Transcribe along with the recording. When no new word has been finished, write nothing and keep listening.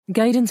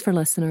Guidance for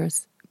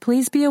listeners.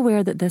 Please be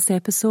aware that this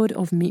episode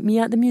of Meet Me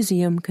at the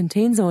Museum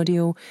contains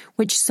audio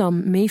which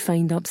some may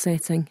find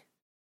upsetting.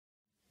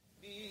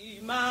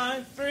 Be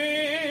my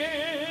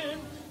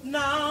friend,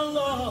 now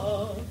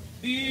Lord,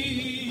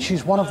 be.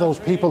 She's one of those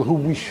people who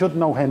we should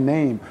know her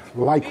name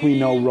like we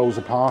know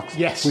Rosa Parks.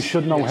 Yes. We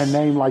should know her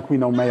name like we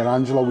know Maya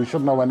Angelou. We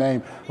should know her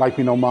name like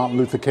we know Martin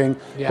Luther King.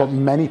 Yeah. But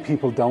many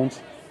people don't.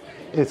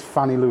 It's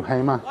Fannie Lou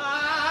Hamer.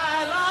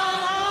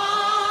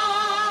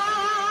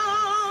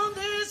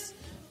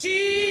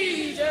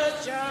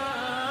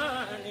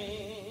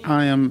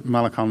 I am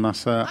Malik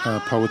Al-Nasser, a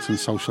poet and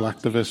social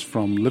activist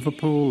from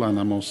Liverpool, and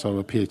I'm also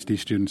a PhD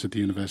student at the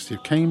University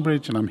of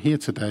Cambridge, and I'm here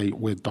today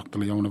with Dr.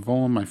 Leona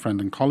Vaughan, my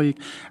friend and colleague,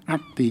 at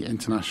the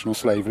International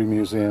Slavery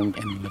Museum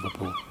in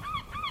Liverpool.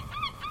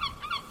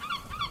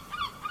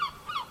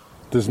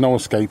 There's no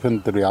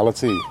escaping the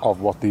reality of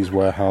what these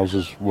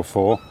warehouses were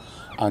for,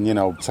 and, you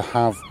know, to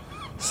have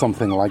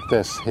something like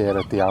this here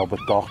at the Albert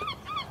Dock,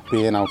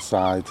 being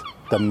outside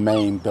the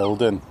main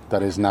building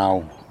that is now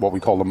what we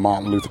call the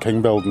Martin Luther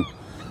King building,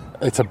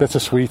 it's a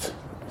bittersweet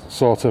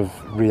sort of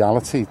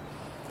reality.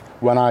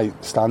 When I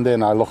stand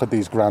in, I look at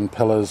these grand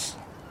pillars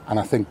and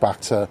I think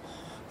back to,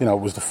 you know,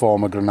 it was the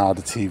former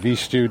Granada TV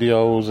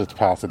studios, it's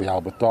part of the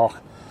Albert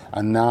Dock,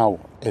 and now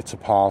it's a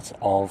part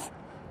of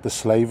the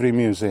Slavery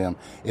Museum.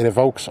 It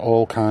evokes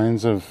all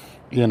kinds of,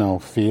 you know,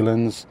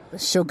 feelings. The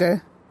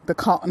sugar, the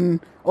cotton,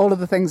 all of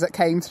the things that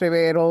came through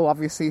here all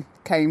obviously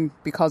came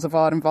because of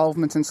our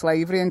involvement in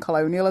slavery and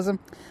colonialism.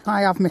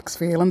 I have mixed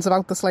feelings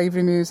about the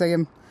Slavery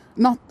Museum.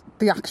 Not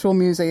the actual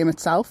museum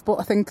itself, but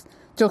I think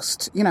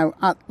just, you know,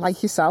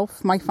 like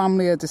yourself, my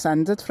family are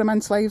descended from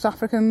enslaved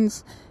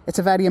Africans. It's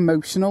a very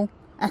emotional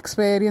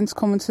experience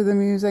coming to the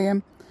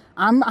museum.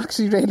 I'm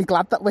actually really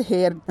glad that we're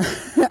here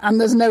and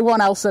there's no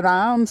one else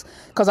around,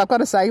 because I've got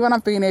to say, when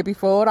I've been here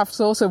before, I've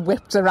sort of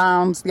whipped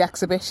around the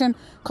exhibition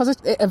because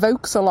it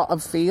evokes a lot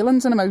of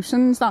feelings and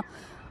emotions that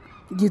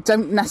you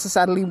don't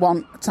necessarily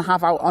want to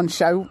have out on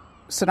show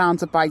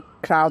surrounded by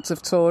crowds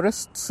of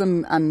tourists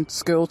and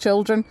school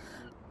children.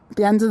 At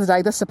the end of the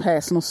day, this is a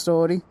personal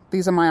story.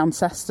 These are my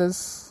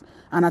ancestors.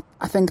 And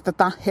I think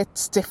that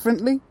hits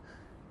differently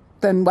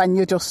than when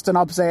you're just an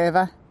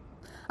observer.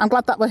 I'm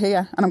glad that we're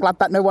here, and I'm glad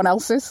that no one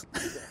else is.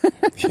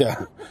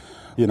 Yeah.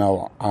 You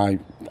know, I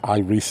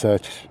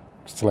research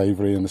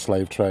slavery and the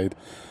slave trade,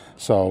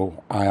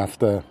 so I have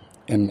to,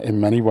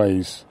 in many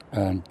ways,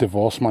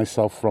 divorce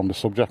myself from the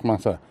subject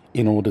matter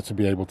in order to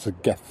be able to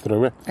get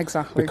through it.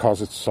 Exactly.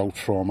 Because it's so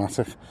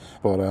traumatic.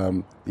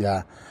 But,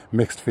 yeah,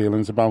 mixed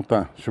feelings about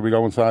that. Should we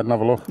go inside and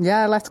have a look?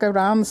 Yeah, let's go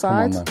round the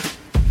side. Come on, then.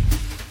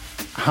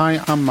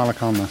 Hi, I'm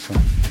Malik Al-Nasser.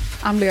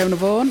 I'm Leona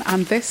Vaughan,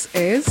 and this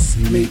is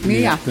Meet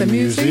Me at the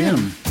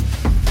Museum.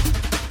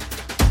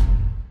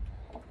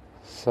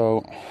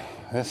 So,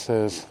 this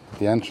is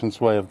the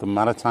entranceway of the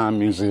Maritime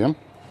Museum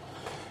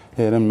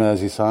here in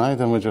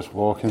Merseyside, and we're just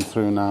walking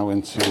through now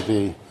into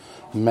the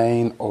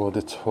main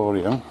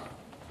auditorium,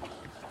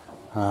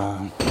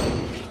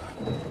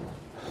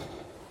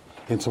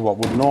 into what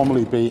would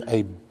normally be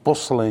a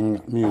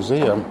bustling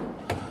museum,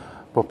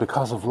 but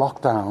because of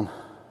lockdown,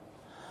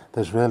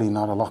 there's really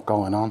not a lot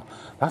going on.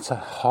 That's a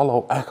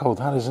hollow echo,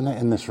 that, isn't it,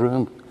 in this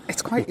room?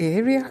 It's quite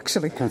eerie,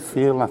 actually. You can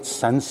feel that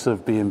sense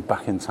of being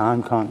back in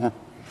time, can't you?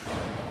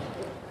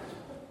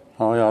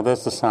 Oh, yeah,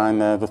 there's the sign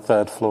there, the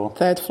third floor.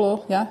 Third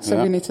floor, yeah. So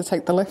yeah. We need to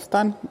take the lift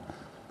then?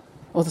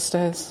 Or the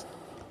stairs?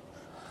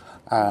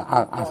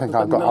 I think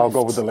I'll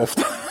go with the lift.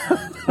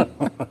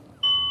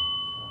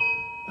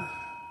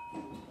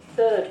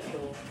 Third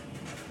floor.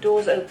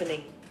 Doors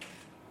opening.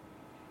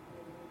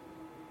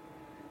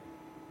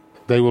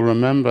 They will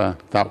remember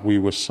that we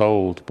were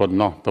sold, but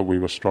not that we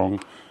were strong.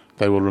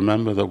 They will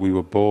remember that we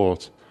were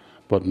bought,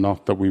 but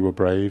not that we were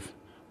brave.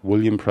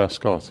 William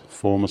Prescott,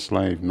 former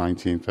slave,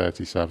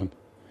 1937.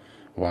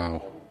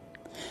 Wow.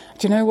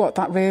 Do you know what?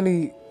 That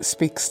really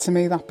speaks to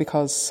me, that,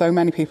 because so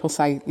many people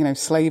say, you know,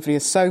 slavery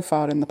is so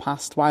far in the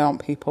past. Why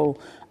aren't people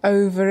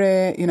over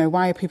it? You know,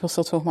 why are people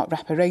still talking about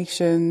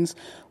reparations?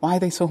 Why are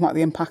they talking about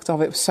the impact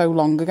of it so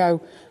long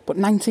ago? But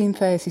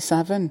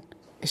 1937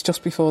 is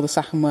just before the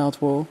Second World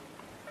War.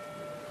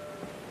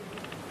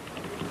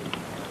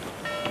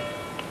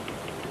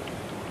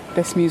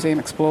 This museum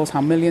explores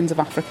how millions of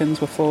Africans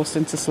were forced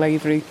into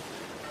slavery,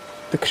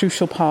 the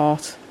crucial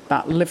part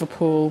that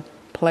Liverpool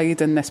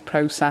played in this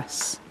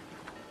process,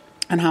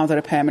 and how there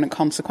are permanent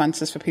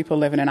consequences for people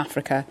living in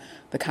Africa,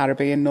 the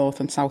Caribbean,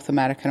 North and South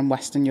America and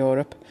Western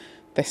Europe.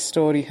 This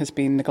story has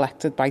been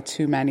neglected by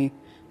too many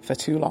for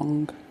too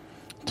long.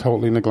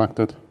 Totally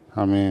neglected.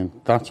 I mean,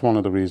 that's one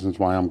of the reasons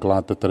why I'm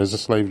glad that there is a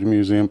slavery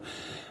museum,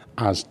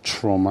 as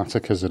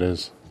traumatic as it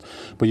is.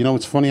 But, you know,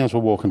 it's funny, as we're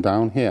walking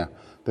down here,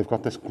 they've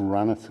got this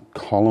granite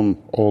column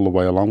all the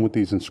way along with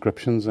these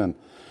inscriptions in.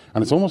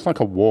 And it's almost like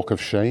a walk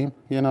of shame,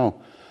 you know.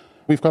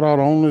 We've got our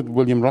own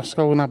William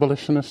Roscoe, an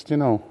abolitionist, you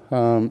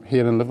know,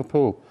 here in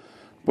Liverpool,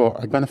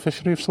 but a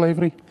beneficiary of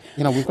slavery.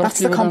 You know, we've got. That's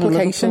the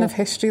complication of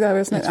history, though,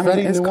 isn't it?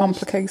 It is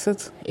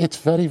complicated. It's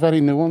very, very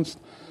nuanced.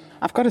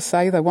 I've got to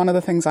say, though, one of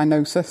the things I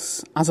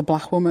notice as a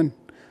black woman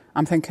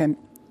I'm thinking,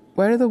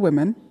 where are the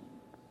women?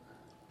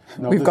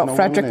 No, We've there's got no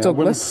Frederick women here.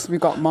 Douglass, we've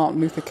got Martin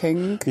Luther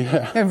King.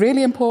 Yeah.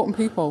 Really important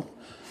people.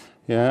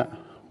 Yeah,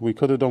 we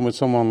could have done with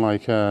someone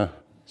like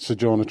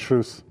Sojourner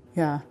Truth,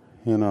 Yeah.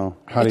 you know,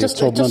 It Harriet just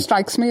Tubman.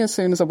 strikes me as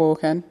soon as I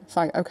walk in. It's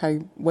like,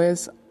 okay,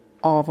 where's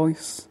our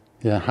voice?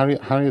 Yeah,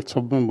 Harriet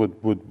Tubman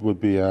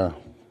would be,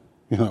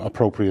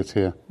 appropriate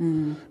here.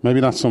 Maybe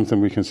that's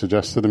something we can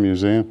suggest to the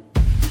museum.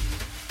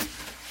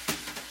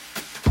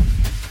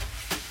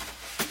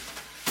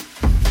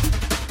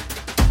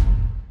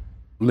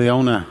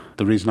 Leona,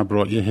 the reason I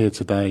brought you here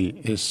today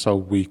is so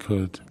we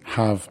could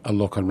have a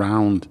look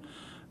around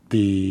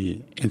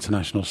the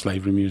International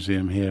Slavery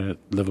Museum here at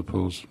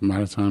Liverpool's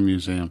Maritime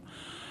Museum,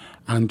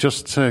 and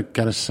just to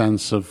get a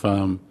sense of,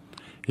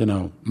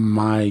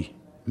 my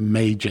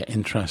major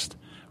interest,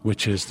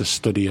 which is the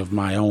study of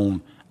my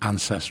own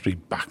ancestry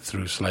back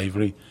through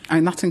slavery. I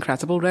mean, that's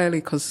incredible, really,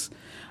 because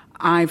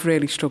I've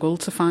really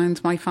struggled to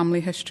find my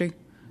family history.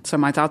 So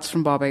my dad's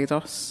from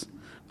Barbados.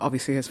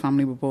 Obviously, his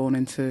family were born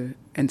into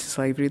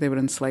slavery. They were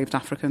enslaved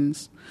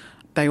Africans.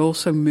 They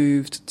also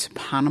moved to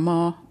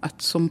Panama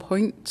at some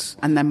point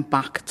and then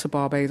back to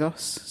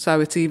Barbados. So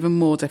it's even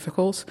more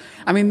difficult.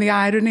 I mean, the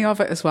irony of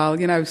it as well,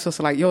 sort of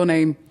like your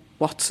name,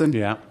 Watson,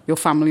 Yeah. your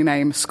family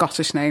name,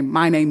 Scottish name,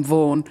 my name,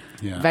 Vaughan,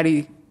 Yeah.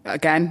 very,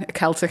 again, a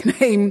Celtic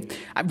name.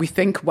 We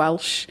think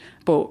Welsh,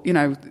 but,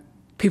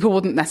 people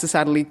wouldn't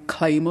necessarily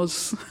claim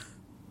us.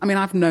 I mean,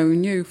 I've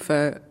known you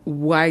for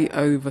way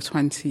over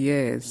 20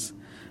 years,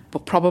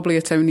 but probably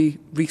it's only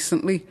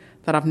recently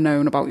that I've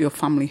known about your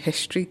family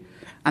history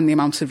and the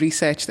amount of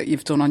research that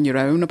you've done on your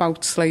own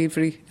about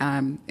slavery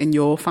in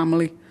your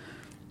family.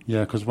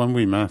 Yeah, because when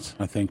we met,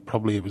 I think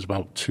probably it was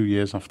about 2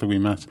 years after we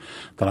met,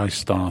 that I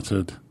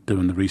started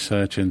doing the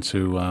research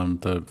into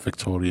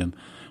the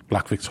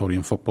black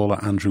Victorian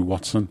footballer, Andrew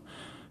Watson,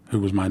 who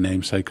was my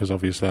namesake, because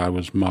obviously I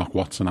was Mark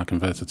Watson. I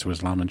converted to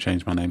Islam and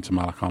changed my name to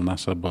Malik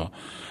Al-Nasser, but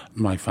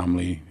my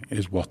family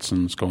is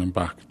Watsons going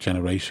back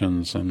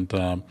generations. And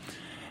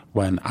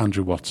when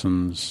Andrew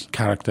Watson's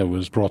character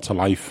was brought to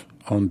life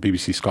on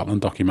BBC Scotland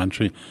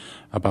documentary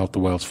about the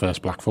world's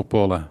first black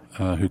footballer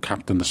who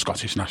captained the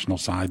Scottish national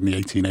side in the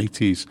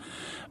 1880s,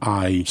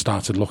 I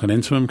started looking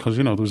into him because,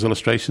 there was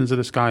illustrations of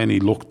this guy and he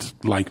looked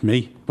like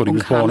me, but he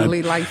was born in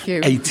like you.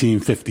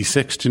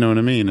 1856, do you know what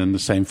I mean? And the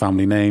same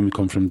family name,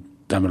 come from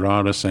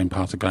Demerara, same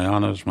part of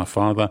Guyana as my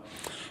father.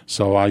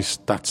 So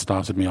that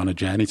started me on a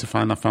journey to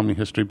find that family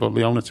history. But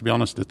Leona, to be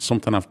honest, it's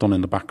something I've done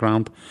in the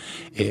background.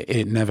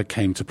 It never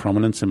came to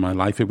prominence in my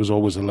life. It was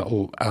always a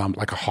little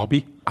like a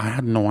hobby. I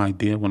had no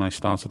idea when I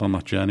started on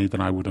that journey that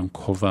I would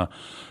uncover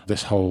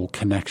this whole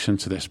connection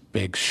to this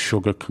big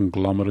sugar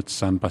conglomerate,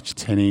 Sandbach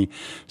Tinney.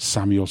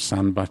 Samuel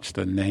Sandbach,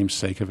 the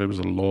namesake of it, was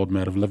a Lord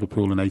Mayor of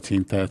Liverpool in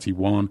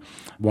 1831.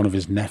 One of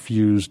his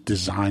nephews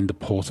designed the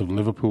Port of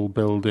Liverpool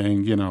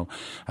building,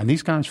 And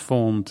these guys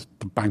formed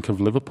the Bank of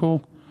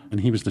Liverpool. And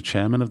he was the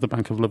chairman of the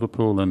Bank of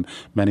Liverpool, and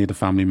many of the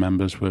family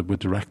members were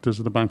directors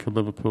of the Bank of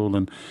Liverpool,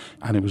 and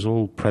it was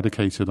all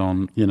predicated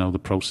on, the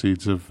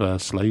proceeds of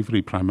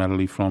slavery,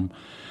 primarily from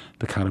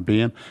the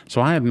Caribbean.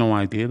 So I had no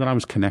idea that I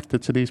was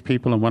connected to these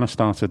people, and when I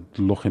started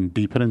looking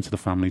deeper into the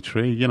family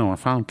tree, I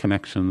found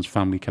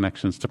family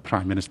connections to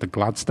Prime Minister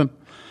Gladstone.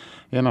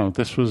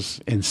 This was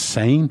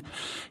insane.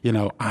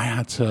 I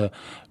had to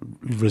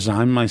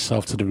resign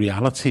myself to the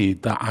reality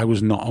that I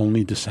was not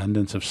only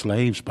descendant of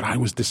slaves, but I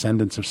was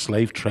descendant of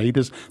slave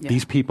traders. Yeah.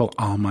 These people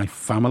are my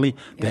family.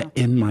 They're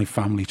in my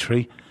family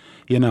tree.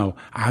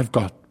 I've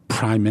got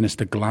Prime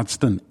Minister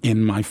Gladstone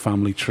in my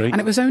family tree.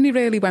 And it was only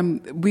really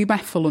when we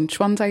met for lunch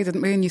one day,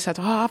 didn't we? And you said,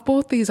 I've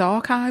bought these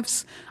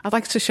archives. I'd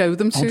like to show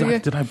them to you.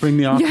 Did I bring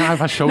the archive? Yeah.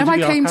 I showed you the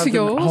archive. I came to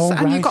yours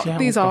and right, you got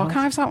these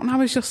archives out, and I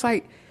was just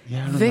like,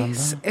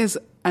 this is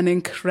an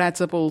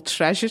incredible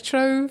treasure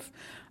trove.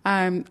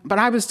 But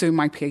I was doing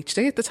my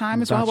PhD at the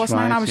time as well,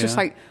 wasn't I? And I was just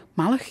like,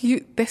 Malik,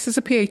 this is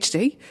a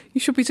PhD.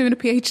 You should be doing a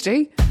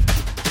PhD.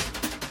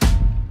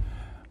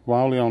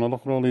 Wow, Leona,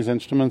 look at all these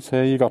instruments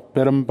here. You got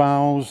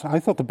birimbaus. I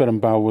thought the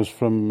birimbau was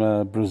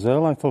from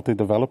Brazil. I thought they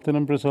developed it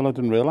in Brazil. I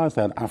didn't realise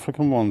they had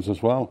African ones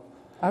as well.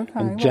 Okay.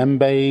 And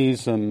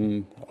djembes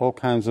and all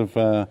kinds of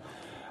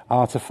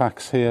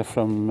artefacts here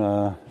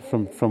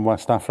from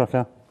West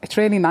Africa. It's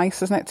really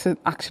nice, isn't it, to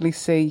actually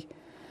see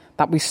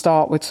that we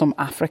start with some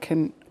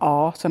African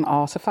art and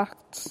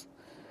artefacts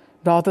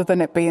rather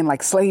than it being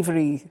like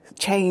slavery,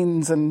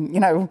 chains and,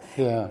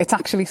 It's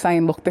actually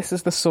saying, look, this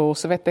is the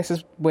source of it. This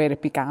is where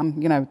it began.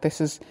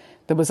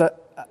 There was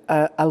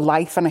a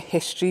life and a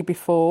history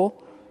before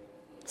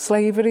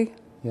slavery.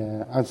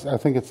 Yeah, I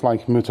think it's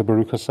like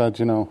Mutabaruka said,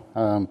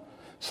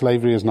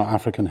 slavery is not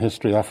African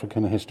history.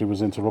 African history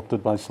was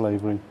interrupted by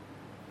slavery.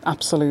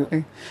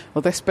 Absolutely.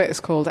 Well, this bit is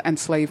called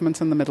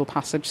Enslavement in the Middle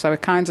Passage, so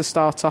it kind of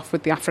starts off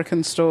with the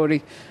African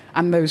story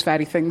and those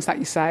very things that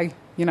you say,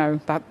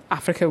 that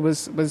Africa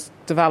was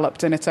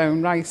developed in its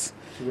own right.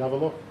 Should we have a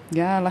look?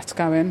 Yeah, let's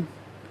go in.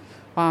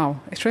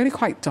 Wow, it's really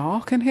quite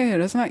dark in here,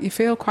 isn't it? You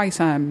feel quite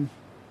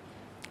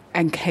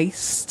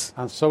encased.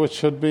 And so it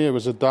should be. It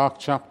was a dark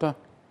chapter.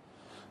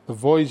 The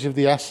Voyage of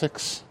the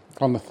Essex.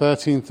 On the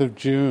 13th of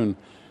June,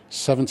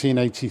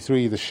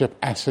 1783, the ship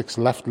Essex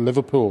left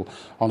Liverpool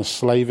on a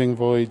slaving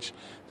voyage.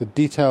 The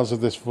details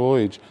of this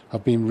voyage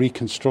have been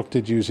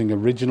reconstructed using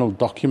original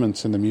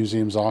documents in the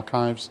museum's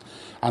archives.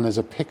 And there's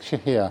a picture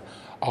here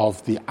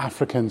of the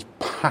Africans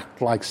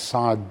packed like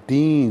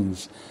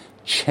sardines,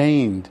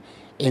 chained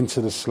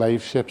into the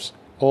slave ships,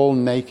 all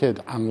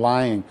naked and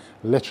lying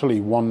literally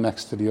one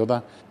next to the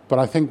other. But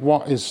I think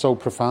what is so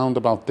profound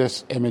about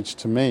this image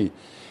to me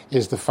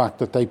is the fact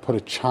that they put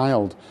a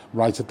child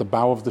right at the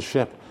bow of the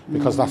ship,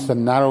 because that's the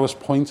narrowest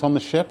point on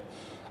the ship,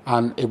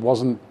 and it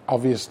wasn't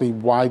obviously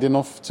wide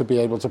enough to be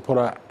able to put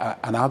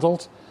an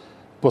adult,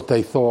 but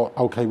they thought,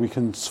 okay, we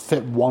can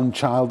fit one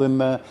child in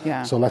there,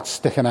 so let's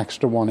stick an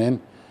extra one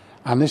in.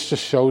 And this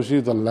just shows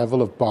you the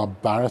level of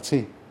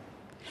barbarity.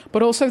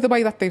 But also the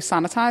way that they've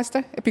sanitised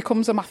it. It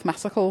becomes a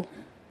mathematical,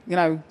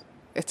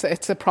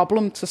 it's a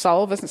problem to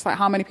solve, isn't it? It's like,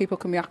 how many people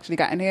can we actually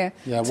get in here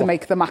to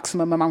make the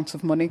maximum amount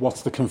of money?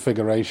 What's the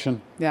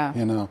configuration? Yeah.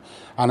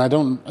 And I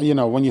don't,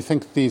 when you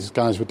think these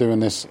guys were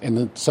doing this in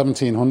the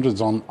 1700s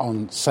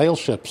on sail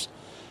ships,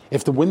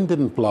 if the wind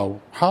didn't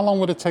blow, how long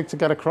would it take to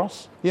get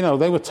across?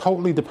 They were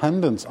totally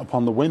dependent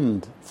upon the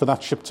wind for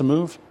that ship to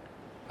move.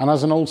 And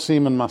as an old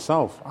seaman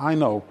myself, I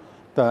know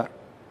that,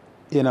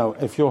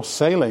 if you're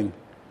sailing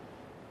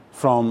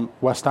from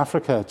West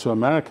Africa to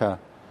America,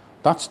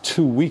 that's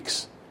 2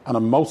 weeks on a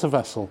motor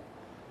vessel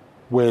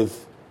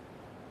with,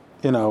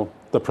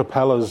 the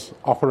propellers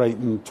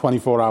operating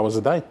 24 hours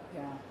a day.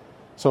 Yeah.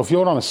 So if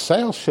you're on a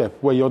sail ship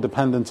where you're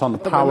dependent on the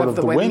power of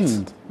the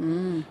wind,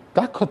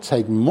 that could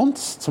take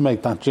months to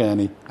make that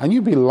journey. And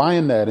you'd be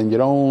lying there in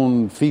your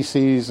own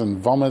feces and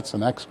vomits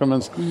and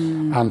excrements,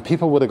 and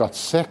people would have got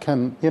sick.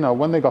 And,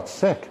 when they got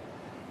sick,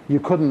 you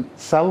couldn't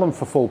sell them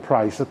for full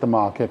price at the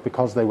market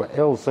because they were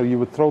ill, so you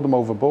would throw them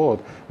overboard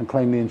and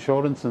claim the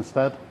insurance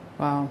instead.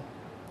 Wow,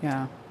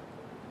 yeah.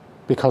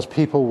 Because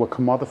people were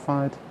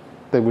commodified.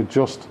 They were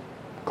just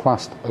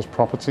classed as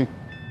property.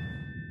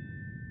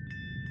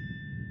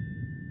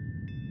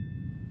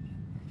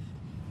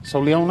 So,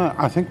 Leona,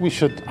 I think we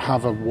should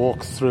have a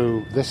walk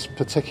through this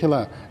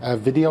particular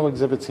video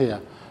exhibit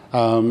here.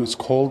 It's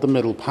called The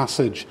Middle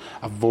Passage,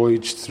 A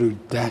Voyage Through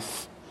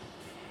Death.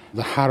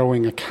 The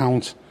harrowing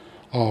account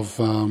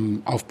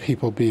of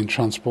people being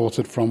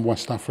transported from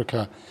West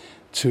Africa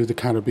to the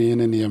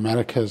Caribbean in the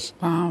Americas.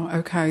 Wow,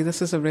 okay,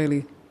 this is a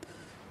really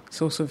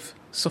sort of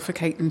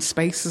suffocating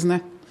space, isn't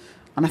it?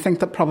 And I think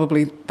that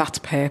probably that's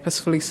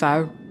purposefully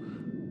so.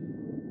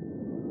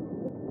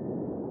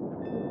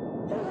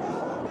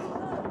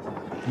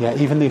 Yeah,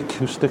 even the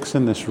acoustics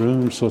in this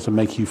room sort of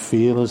make you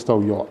feel as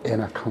though you're in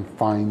a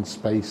confined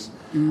space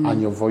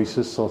and your voice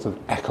is sort of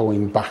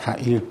echoing back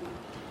at you.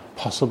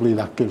 Possibly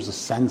that gives a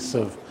sense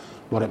of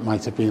what it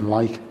might have been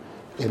like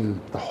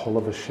in the hull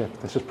of a ship.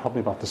 This is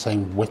probably about the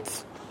same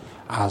width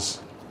as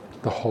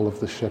the hull of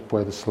the ship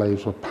where the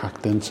slaves were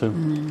packed into.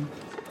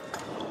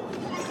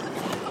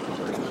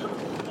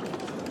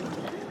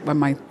 When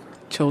my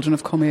children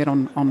have come here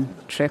on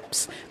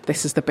trips,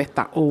 this is the bit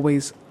that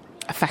always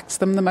affects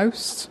them the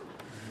most.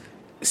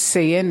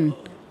 Seeing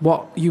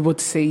what you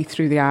would see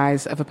through the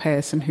eyes of a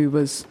person who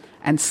was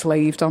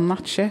enslaved on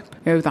that ship.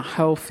 That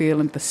whole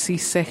feeling, the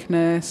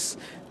seasickness,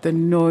 the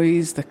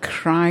noise, the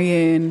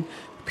crying,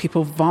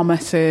 people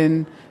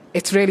vomiting.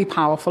 It's really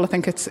powerful. I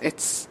think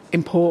it's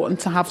important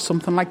to have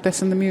something like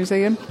this in the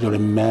museum. You're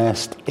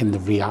immersed in the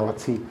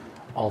reality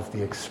of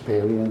the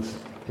experience.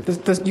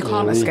 You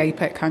can't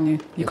escape it, can you?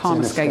 You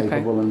can't escape it. It's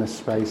inescapable in this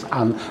space.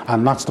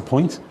 And that's the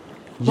point.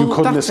 You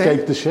couldn't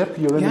escape the ship.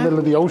 You're in the middle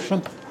of the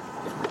ocean.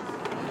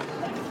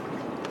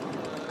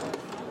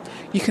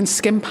 You can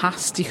skim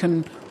past, you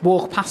can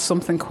walk past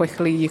something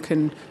quickly, you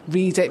can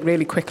read it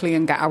really quickly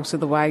and get out of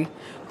the way.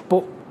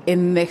 But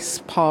in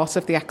this part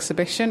of the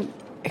exhibition,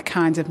 it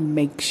kind of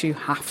makes you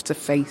have to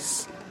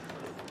face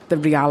the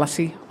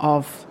reality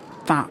of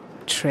that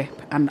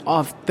trip and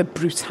of the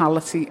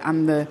brutality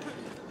and the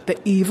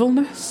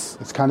evilness.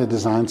 It's kind of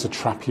designed to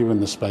trap you in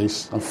the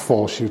space and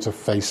force you to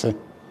face it.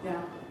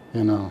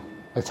 Yeah.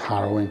 It's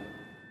harrowing.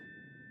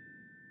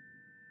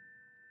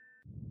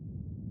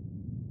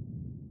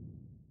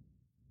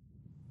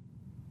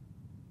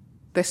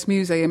 This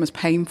museum, as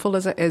painful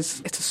as it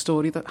is, it's a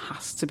story that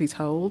has to be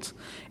told.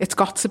 It's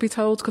got to be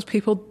told because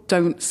people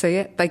don't see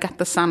it. They get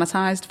the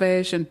sanitised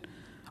version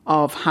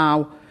of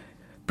how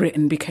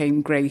Britain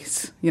became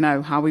great,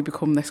 how we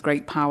become this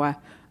great power.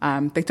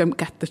 They don't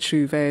get the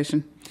true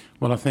version.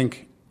 Well, I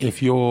think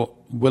if you're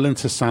willing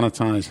to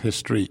sanitise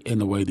history in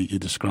the way that you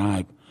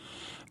describe,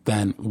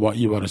 then what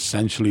you are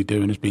essentially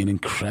doing is being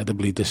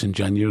incredibly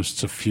disingenuous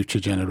to future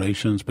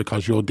generations,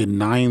 because you're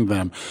denying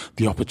them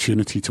the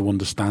opportunity to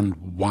understand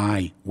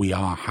why we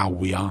are how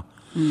we are.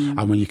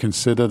 And when you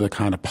consider the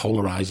kind of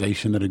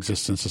polarization that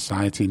exists in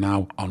society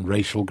now on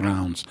racial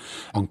grounds,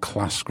 on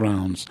class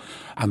grounds,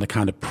 and the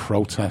kind of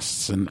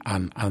protests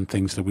and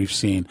things that we've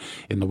seen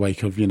in the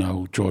wake of,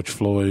 George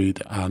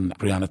Floyd and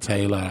Breonna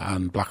Taylor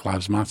and Black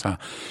Lives Matter,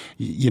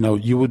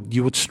 you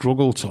would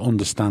struggle to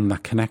understand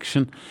that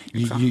connection.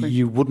 Exactly.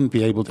 You wouldn't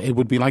be able to. It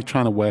would be like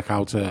trying to work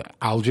out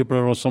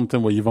algebra or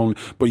something where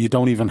but you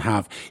don't even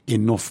have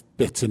enough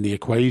bits in the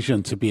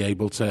equation to be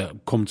able to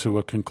come to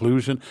a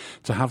conclusion,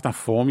 to have that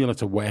formula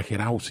to work it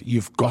out.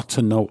 You've got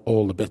to know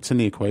all the bits in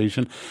the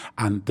equation.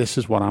 And this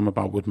is what I'm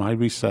about with my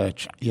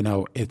research.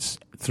 It's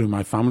through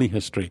my family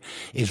history,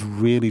 is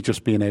really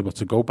just being able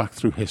to go back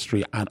through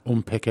history and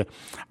unpick it,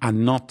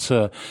 and not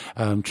to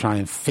try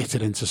and fit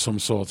it into some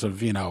sort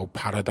of,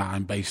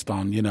 paradigm based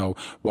on,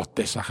 what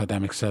this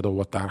academic said or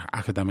what that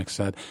academic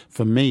said.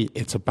 For me,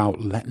 it's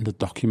about letting the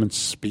documents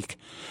speak.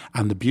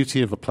 And the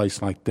beauty of a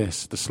place like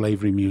this, the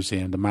Slavery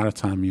Museum, the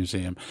Maritime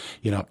Museum,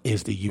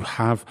 is that you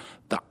have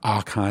the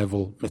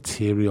archival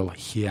material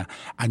here,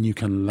 and you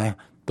can let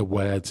the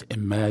words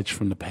emerge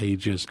from the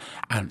pages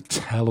and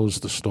tell us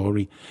the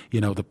story.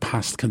 The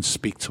past can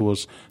speak to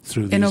us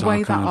through these archives. In a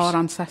way that our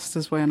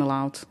ancestors weren't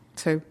allowed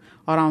to.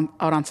 Our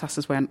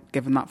ancestors weren't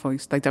given that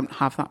voice. They don't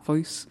have that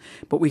voice.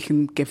 But we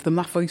can give them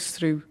that voice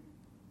through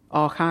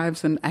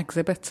archives and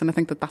exhibits, and I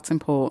think that that's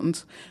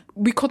important.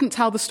 We couldn't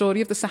tell the story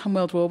of the Second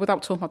World War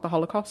without talking about the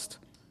Holocaust,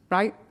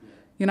 right?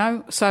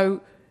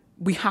 So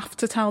we have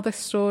to tell this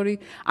story.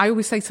 I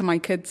always say to my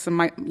kids, and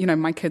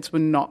my kids were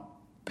not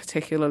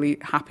particularly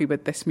happy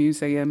with this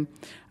museum.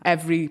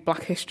 Every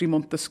Black History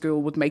Month, the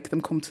school would make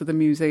them come to the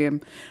museum.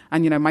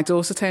 And, my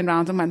daughter turned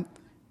around and went,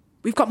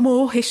 "We've got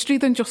more history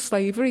than just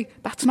slavery.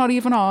 That's not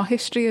even our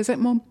history, is it,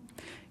 Mum?"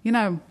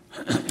 And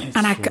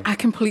I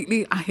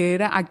hear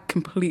it, I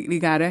completely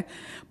get it.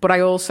 But I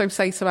also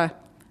say to her,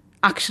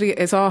 actually, it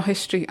is our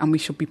history, and we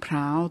should be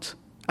proud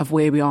of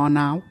where we are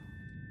now.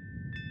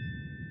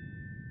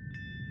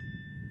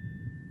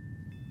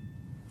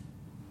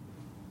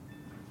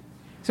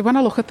 So when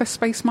I look at this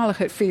space, Malik,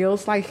 it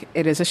feels like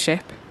it is a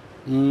ship,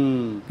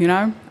 And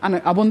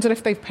I wonder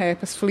if they've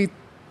purposefully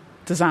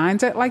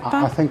designed it like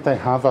that. I think they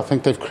have. I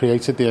think they've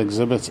created the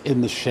exhibit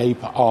in the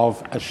shape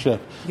of a ship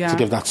to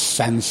give that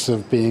sense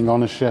of being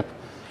on a ship.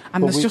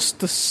 And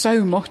there's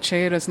so much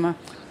here, isn't there?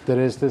 There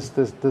is.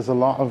 There's a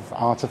lot of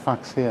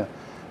artefacts here.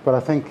 But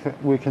I think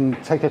we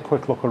can take a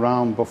quick look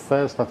around. But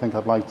first, I think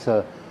I'd like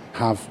to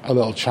have a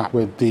little chat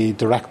with the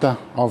director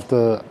of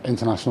the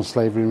International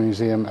Slavery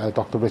Museum,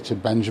 Dr.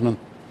 Richard Benjamin.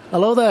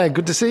 Hello there,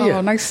 good to see you.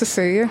 Oh, nice to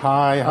see you.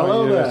 Hi, how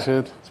are you, there.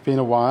 Richard? It's been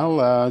a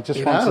while.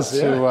 Just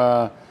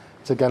wanted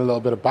to get a little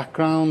bit of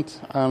background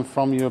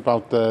from you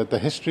about the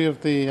history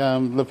of the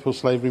Liverpool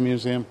Slavery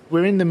Museum.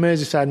 We're in the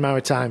Merseyside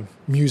Maritime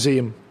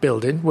Museum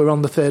building. We're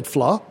on the 3rd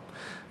floor.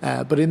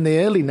 But in the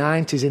early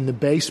 90s, in the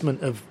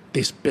basement of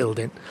this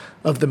building,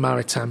 of the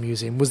Maritime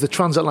Museum, was the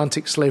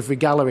Transatlantic Slavery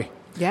Gallery.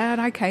 Yeah,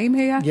 and I came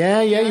here. Yeah,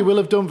 you will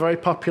have done. Very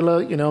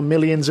popular,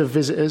 millions of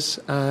visitors.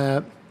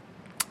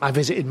 I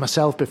visited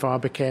myself before I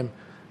became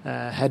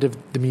head of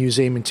the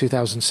museum in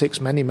 2006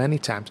 many, many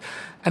times.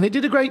 And it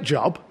did a great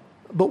job,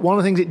 but one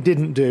of the things it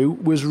didn't do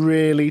was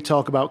really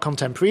talk about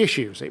contemporary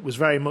issues. It was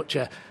very much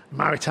a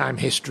maritime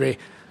history,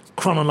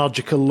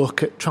 chronological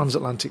look at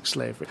transatlantic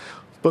slavery.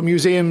 But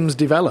museums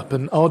develop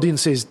and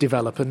audiences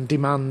develop and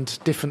demand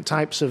different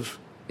types of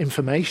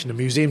information, and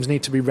museums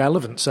need to be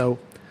relevant. So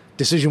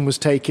decision was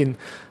taken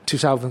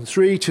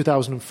 2003,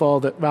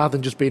 2004, that rather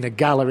than just being a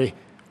gallery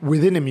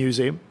within a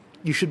museum,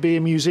 you should be a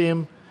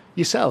museum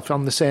yourself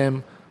on the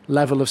same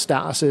level of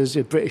status as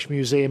a British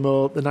Museum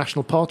or the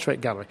National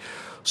Portrait Gallery.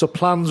 So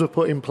plans were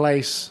put in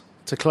place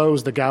to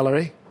close the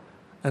gallery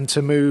and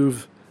to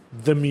move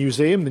the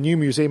museum, the new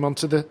museum,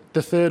 onto the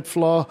 3rd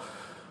floor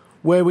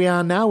where we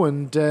are now.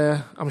 And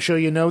I'm sure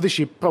you know this,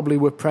 you probably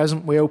were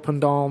present. We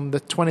opened on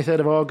the 23rd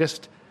of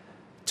August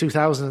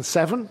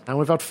 2007, and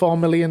we've had 4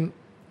 million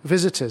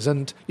visitors.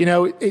 And,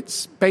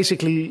 it's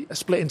basically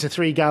split into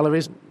 3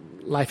 galleries: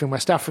 Life in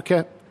West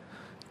Africa,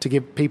 to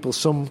give people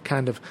some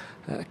kind of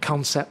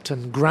concept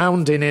and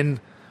grounding in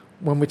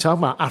when we talk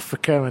about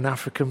Africa and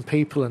African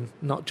people, and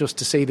not just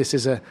to see this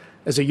as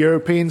a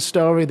European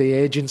story. The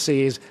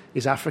agency is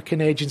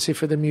African agency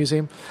for the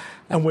museum.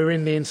 And we're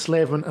in the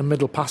Enslavement and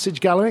Middle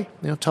Passage Gallery.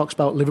 Talks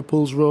about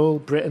Liverpool's role,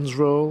 Britain's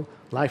role,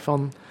 life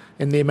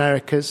in the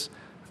Americas.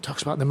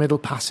 Talks about the Middle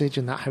Passage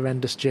and that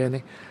horrendous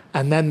journey.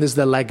 And then there's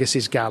the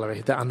Legacies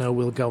Gallery that I know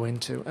we'll go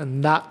into.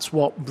 And that's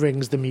what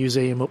brings the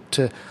museum up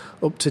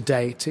to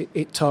date.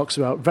 It talks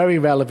about very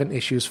relevant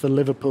issues for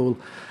Liverpool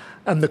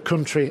and the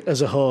country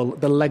as a whole,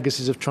 the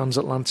legacies of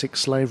transatlantic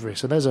slavery.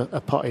 So there's a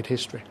potted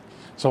history.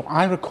 So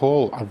I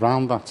recall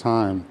around that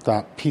time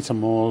that Peter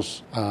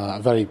Moores, a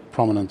very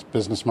prominent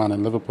businessman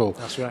in Liverpool,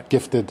 That's right.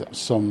 gifted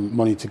some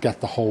money to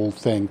get the whole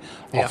thing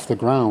off the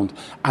ground,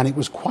 and it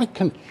was quite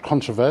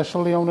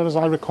controversial, Leona, as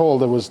I recall.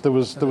 There was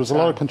a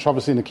lot of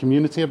controversy in the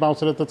community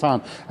about it at the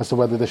time as to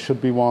whether there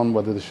should be one,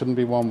 whether there shouldn't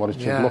be one, what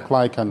it should look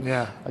like, and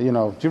you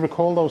know, do you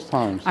recall those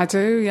times? I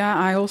do, yeah.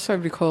 I also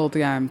recall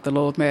the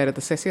Lord Mayor of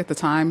the city at the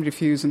time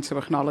refusing to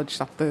acknowledge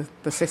that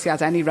the city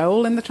had any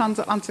role in the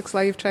transatlantic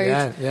slave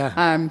trade.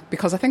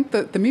 Because I think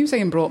that the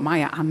museum brought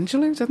Maya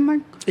Angelou, didn't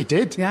they? It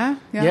did. Yeah,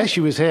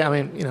 she was here. I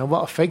mean, you know,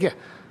 what a figure.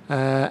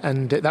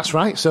 And that's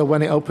right. So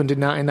when it opened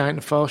in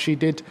 1994, she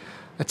did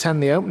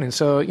attend the opening.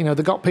 So, you know,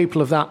 they got people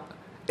of that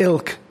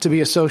ilk to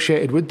be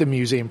associated with the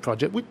museum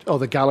project or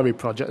the gallery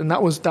project, and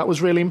that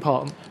was really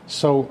important.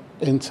 So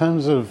in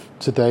terms of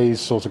today's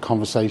sort of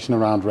conversation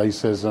around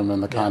racism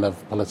and the kind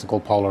of political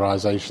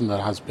polarisation that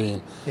has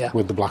been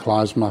with the Black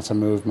Lives Matter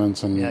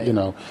movement and, you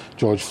know,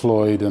 George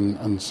Floyd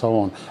and so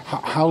on,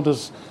 how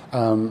does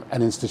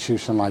an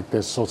institution like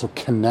this sort of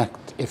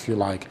connect, if you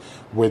like,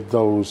 with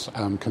those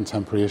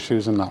contemporary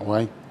issues in that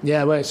way?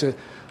 Yeah, well, it's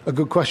a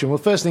good question. Well,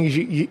 first thing is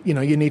you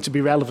know you need to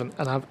be relevant,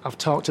 and I've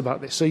talked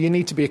about this. So you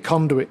need to be a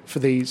conduit for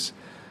these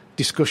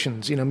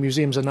discussions. You know,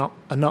 museums are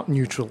not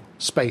neutral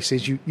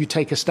spaces. You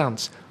take a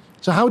stance.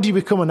 So how do you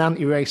become an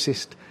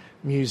anti-racist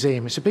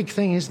museum? It's a big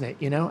thing, isn't it?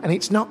 You know, and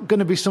it's not going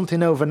to be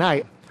something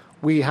overnight.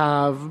 We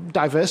have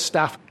diverse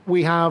staff.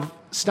 We have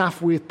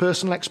staff with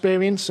personal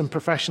experience and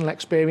professional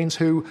experience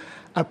who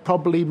are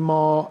probably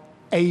more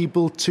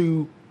able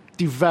to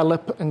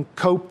develop and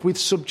cope with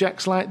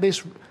subjects like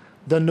this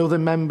than other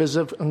members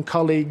of and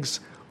colleagues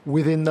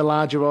within the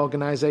larger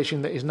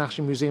organisation that is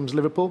National Museums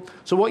Liverpool.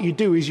 So what you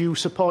do is you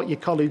support your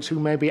colleagues who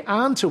maybe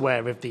aren't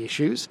aware of the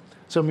issues.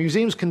 So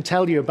museums can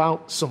tell you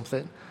about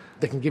something.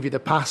 They can give you the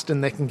past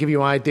and they can give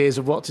you ideas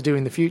of what to do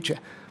in the future.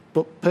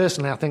 But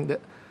personally, I think that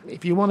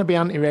if you want to be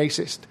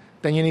anti-racist,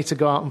 then you need to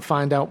go out and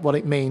find out what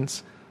it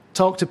means.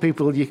 Talk to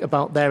people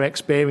about their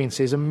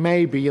experiences, and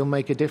maybe you'll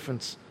make a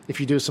difference if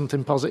you do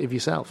something positive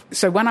yourself.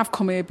 So when I've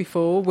come here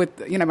before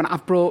with, you know, when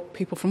I've brought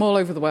people from all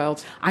over the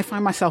world, I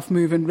find myself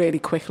moving really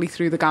quickly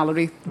through the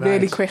gallery,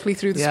 really quickly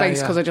through the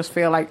space, because I just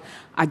feel like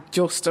I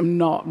just am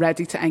not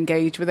ready to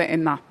engage with it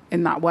in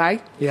that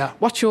way. Yeah.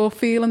 What's your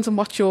feelings and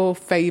what's your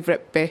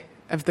favourite bit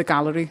of the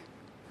gallery?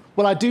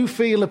 Well, I do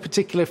feel a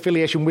particular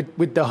affiliation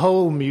with the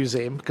whole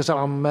museum because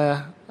I'm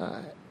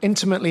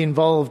intimately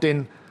involved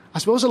in, I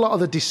suppose, a lot of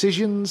the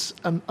decisions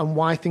and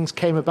why things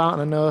came about.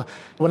 And I know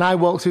when I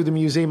walk through the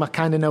museum, I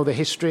kind of know the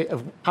history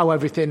of how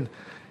everything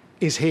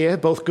is here,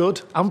 both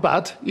good and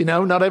bad. You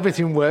know, not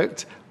everything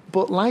worked.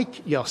 But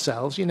like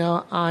yourselves, you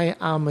know, I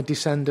am a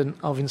descendant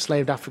of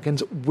enslaved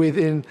Africans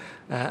within,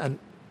 and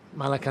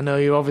Malik, I know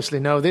you obviously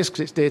know this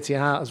because it's dear to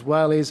your heart as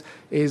well, is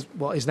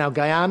what is now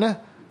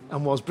Guyana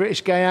and was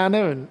British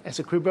Guyana and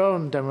Essequibo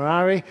and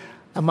Demerara.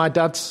 And my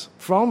dad's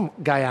from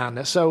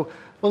Guyana. So,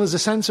 well, there's a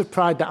sense of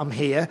pride that I'm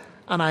here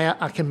and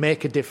I can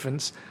make a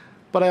difference.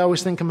 But I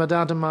always think of my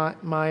dad and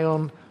my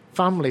own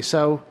family.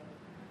 So,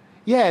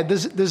 yeah,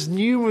 there's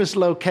numerous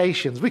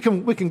locations. We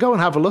can go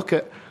and have a look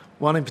at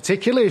one in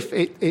particular. If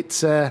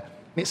it's a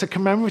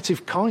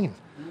commemorative coin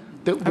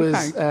that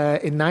was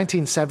in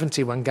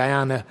 1970 when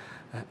Guyana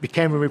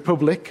became a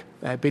republic,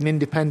 been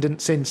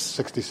independent since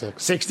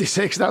 66.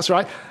 66, that's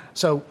right.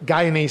 So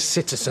Guyanese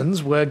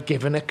citizens were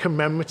given a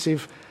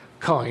commemorative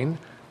coin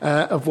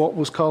of what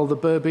was called the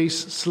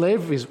Berbice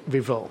slave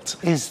revolt.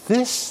 Is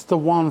this the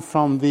one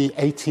from the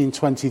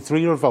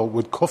 1823 revolt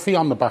with Cuffy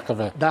on the back of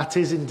it? That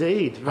is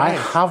indeed, right. I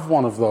have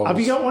one of those. Have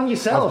you got one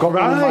yourself? I've got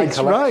one in my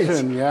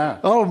collection, yeah.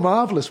 Oh,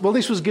 marvellous. Well,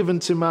 this was given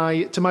to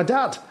my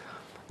dad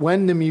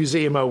when the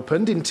museum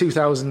opened in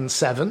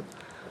 2007.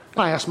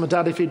 I asked my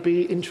dad if he'd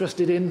be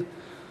interested in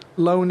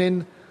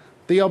loaning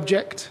the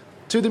object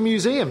to the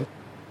museum.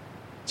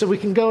 So we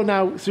can go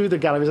now through the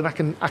galleries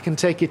and I can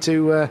take you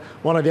to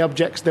one of the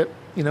objects that,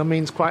 you know,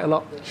 means quite a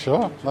lot.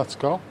 Sure, let's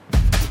go.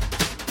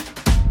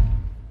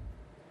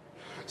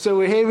 So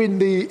we're here in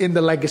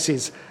the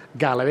Legacies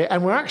Gallery,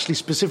 and we're actually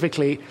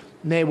specifically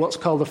near what's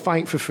called the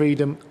Fight for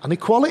Freedom and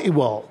Equality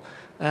Wall.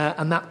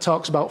 And that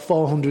talks about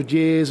 400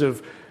 years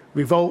of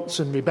revolts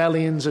and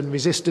rebellions and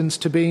resistance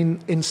to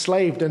being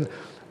enslaved. And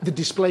the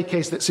display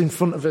case that's in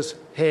front of us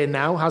here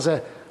now has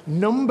a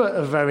number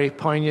of very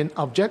poignant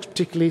objects,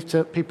 particularly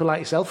to people like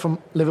yourself from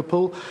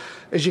Liverpool.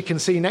 As you can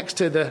see next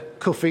to the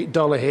Cuffy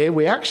dollar here,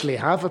 we actually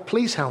have a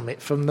police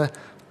helmet from the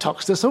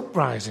Toxteth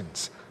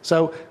uprisings.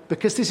 So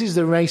because this is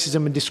the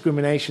racism and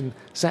discrimination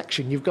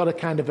section, you've got a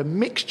kind of a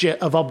mixture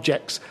of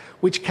objects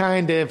which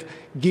kind of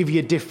give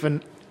you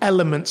different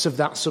elements of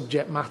that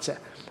subject matter.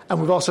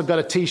 And we've also got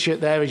a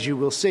T-shirt there, as you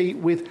will see,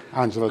 with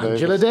Angela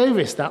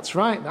Davis. That's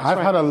right. I've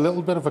had a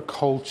little bit of a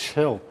cold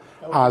chill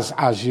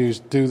as you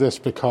do this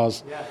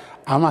because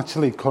I'm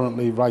actually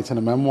currently writing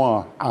a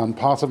memoir, and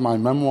part of my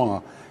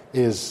memoir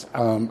is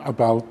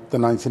about the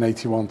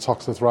 1981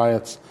 Toxteth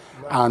riots.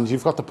 Right. And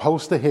you've got the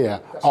poster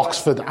here,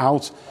 Oxford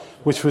Out,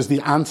 which was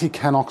the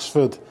anti-Ken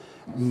Oxford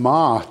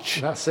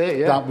march That's it,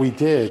 yeah. that we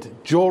did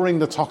during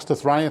the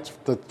Toxteth riots.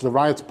 The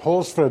riots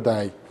paused for a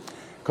day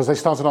because they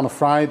started on a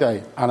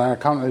Friday, and I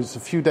counted, it was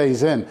a few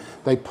days in,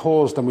 they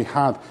paused and we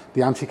had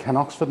the anti-Ken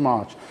Oxford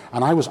march,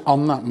 and I was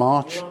on that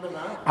march.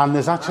 And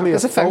there's actually a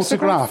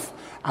photograph,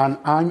 and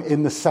I'm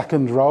in the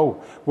second row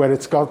where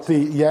it's got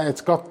the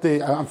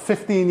I'm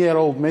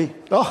 15-year-old me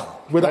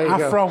with an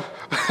afro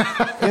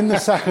in the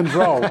second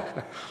row.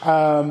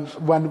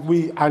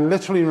 I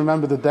literally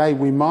remember the day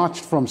we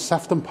marched from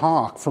Sefton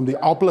Park, from the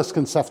obelisk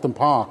in Sefton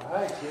Park,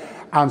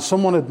 and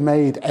someone had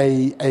made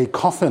a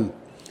coffin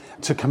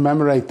to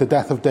commemorate the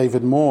death of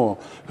David Moore,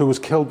 who was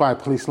killed by a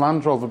police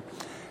Land Rover.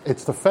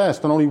 It's the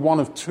first and only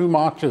one of 2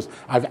 marches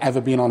I've ever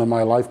been on in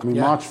my life. We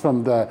marched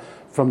from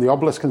the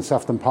obelisk in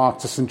Sefton Park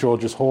to St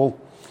George's Hall.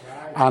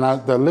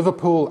 And the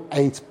Liverpool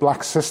 8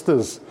 Black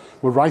Sisters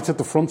were right at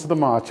the front of the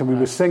march, and we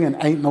were singing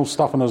Ain't No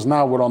Stopping Us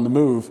Now, We're on the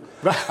Move.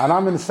 And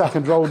I'm in the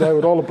second row there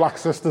with all the Black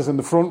Sisters in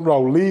the front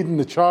row, leading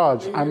the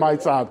charge, I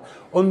might add,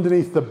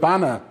 underneath the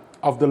banner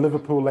of the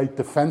Liverpool 8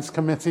 Defence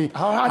Committee.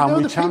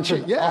 And we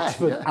chanted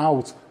Oxford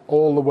out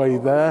all the way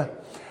there.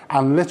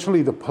 And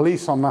literally the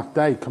police on that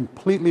day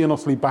completely and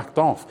utterly backed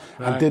off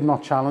and did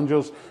not challenge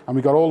us. And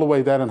we got all the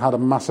way there and had a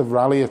massive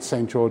rally at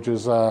St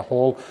George's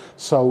Hall.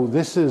 So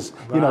this is,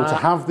 you know, to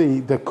have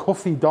the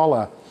Cuffy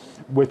dollar,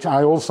 which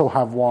I also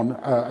have one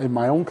in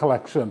my own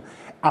collection,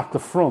 at the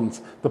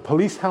front, the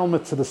police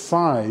helmet to the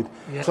side.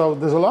 Yeah. So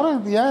there's a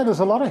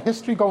lot of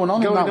history going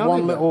on in that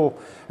one little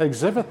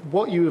exhibit.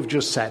 What you have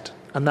just said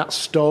and that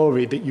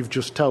story that you've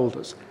just told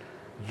us,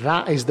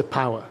 that is the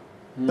power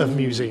of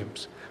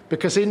museums.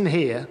 Because in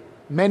here,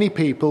 many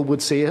people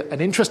would see an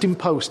interesting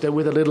poster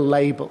with a little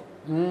label.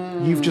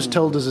 You've just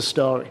told us a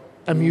story.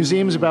 A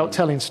museum's about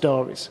telling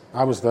stories.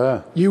 I was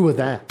there. You were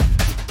there.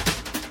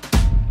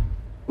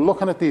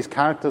 Looking at these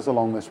characters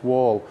along this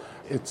wall,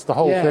 it's the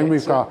whole thing.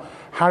 We've got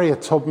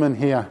Harriet Tubman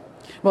here.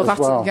 Well,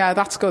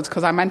 that's good,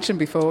 because I mentioned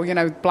before, you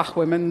know, black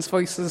women's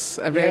voices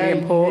are really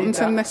important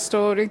in this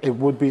story. It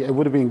would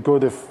have been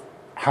good if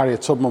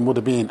Harriet Tubman would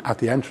have been at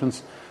the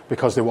entrance,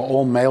 because they were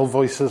all male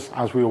voices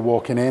as we were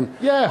walking in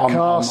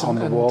on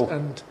the wall.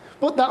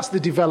 But that's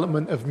the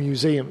development of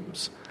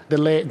museums. The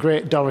late,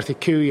 great Dorothy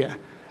Cooyer,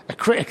 a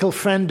critical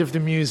friend of the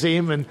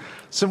museum and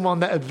someone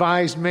that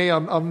advised me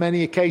on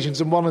many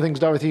occasions. And one of the things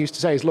Dorothy used to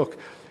say is, look,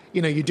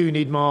 you know, you do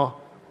need more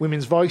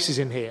women's voices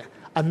in here.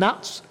 And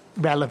that's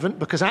relevant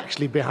because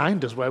actually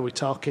behind us, where we're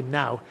talking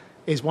now,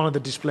 is one of the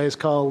displays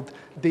called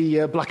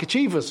the Black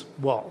Achievers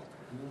Wall.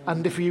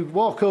 And if you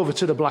walk over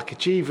to the Black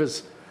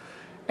Achievers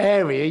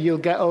area, you'll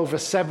get over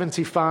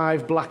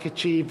 75 Black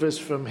Achievers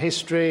from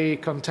history,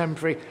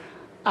 contemporary,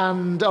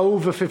 and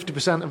over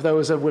 50% of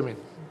those are women.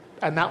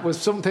 And that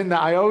was something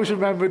that I always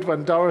remembered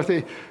when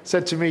Dorothy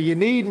said to me, you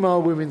need more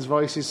women's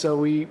voices, so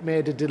we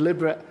made a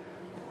deliberate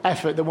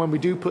effort that when we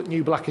do put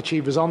new Black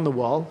Achievers on the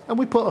wall, and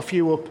we put a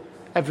few up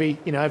every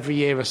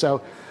year or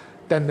so,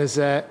 then there's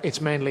it's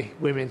mainly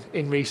women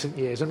in recent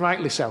years, and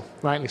rightly so.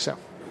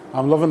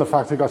 I'm loving the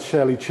fact we got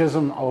Shirley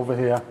Chisholm over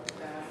here.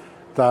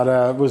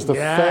 That was the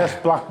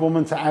first black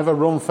woman to ever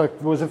run for,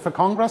 was it for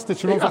Congress? Did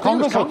she run for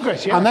Congress?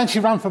 Congress, yeah. And then she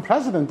ran for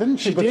president, didn't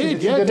she? She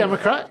did,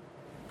 Democrat.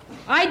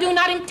 I do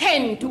not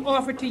intend to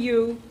offer to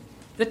you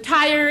the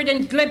tired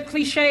and glib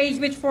cliches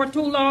which for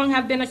too long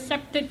have been an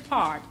accepted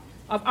part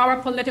of our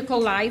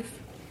political life.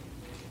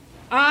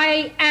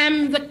 I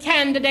am the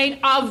candidate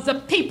of the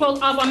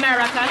people of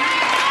America.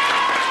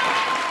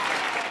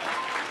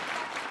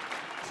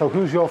 So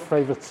who's your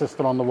favourite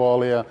sister on the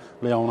wall here,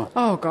 Leona?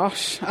 Oh,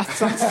 gosh,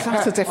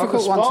 that's a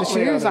difficult one to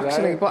choose,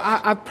 actually. But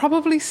I'd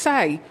probably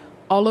say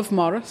Olive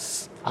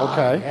Morris.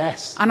 Okay.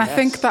 Yes. And I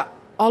think that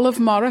Olive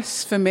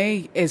Morris, for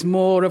me, is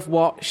more of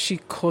what she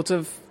could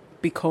have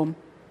become.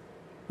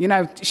 You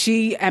know,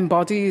 she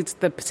embodied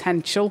the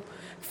potential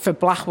for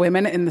black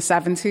women in the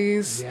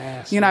 70s.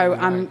 Yes, you know,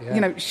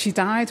 you know, she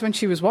died when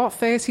she was,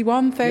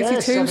 31,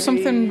 32, 70,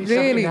 something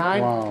really,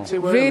 wow.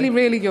 really,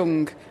 really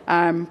young.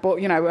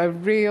 But, you know, a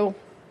real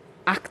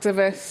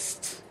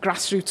activist,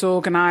 grassroots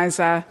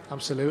organiser.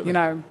 Absolutely. You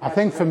know. I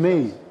think for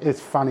me, it's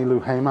Fannie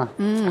Lou Hamer.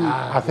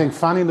 I think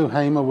Fannie Lou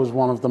Hamer was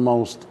one of the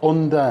most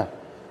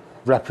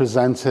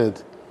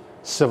underrepresented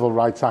civil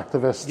rights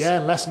activists. Yeah,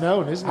 less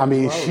known, isn't it? I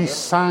mean, she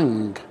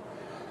sang.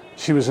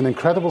 She was an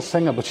incredible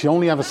singer, but she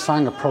only ever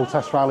sang at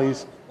protest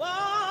rallies.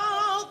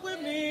 Walk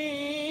with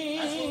me,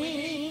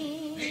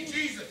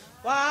 Jesus,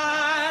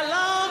 while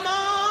I'm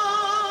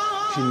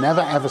on. She never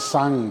ever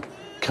sang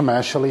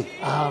commercially.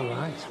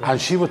 Right.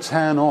 And she would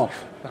turn up.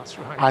 That's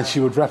right. And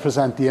she would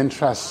represent the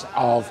interests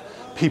of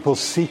people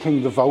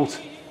seeking the vote.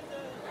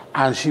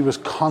 And she was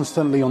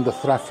constantly under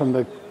threat from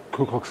the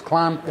Ku Klux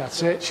Klan.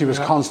 That's it. She was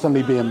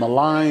constantly being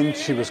maligned.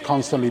 She was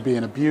constantly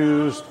being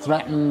abused,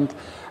 threatened.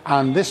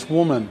 And this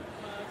woman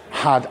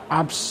had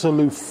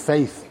absolute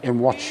faith in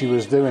what she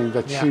was doing,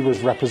 that she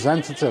was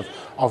representative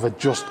of a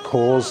just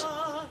cause.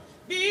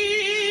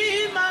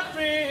 Be my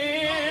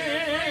friend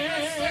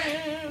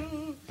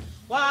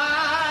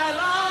while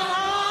I'm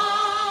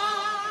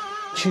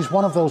on. she's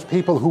one of those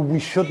people who we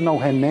should know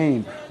her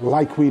name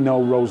like we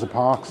know Rosa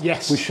Parks.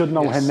 Yes. We should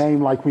know Yes. her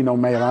name like we know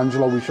Maya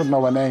Angelou. We should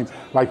know her name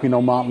like we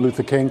know Martin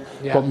Luther King.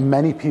 Yeah. But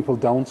many people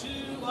don't.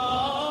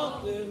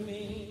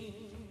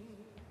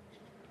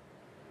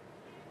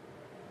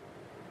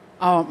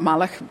 Oh,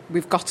 Malik,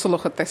 we've got to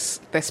look at this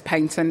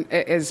painting.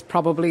 It is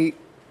probably,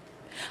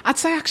 I'd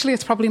say actually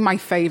it's probably my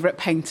favourite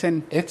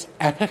painting It's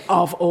epic.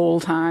 of all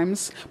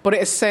times. But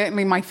it is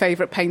certainly my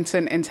favourite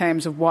painting in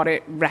terms of what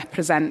it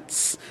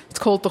represents. It's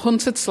called The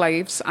Hunted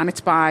Slaves, and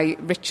it's by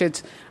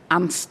Richard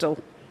Ansdell.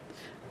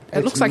 It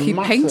It's looks like he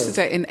massive. painted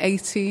it in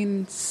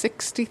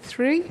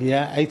 1863.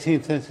 Yeah,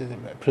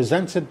 1830,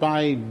 presented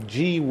by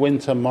G.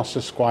 Winter Moss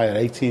Esquire,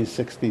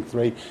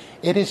 1863.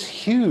 It is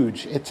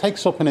huge. It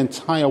takes up an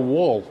entire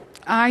wall.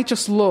 I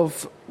just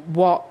love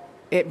what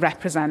it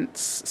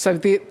represents. So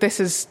this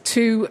is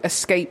two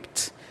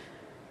escaped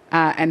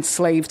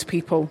enslaved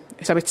people.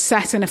 So it's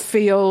set in a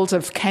field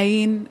of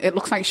cane. It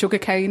looks like sugar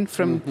cane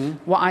from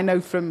what I know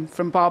from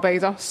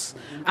Barbados.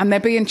 And they're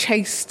being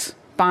chased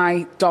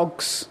by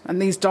dogs. And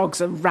these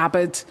dogs are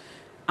rabid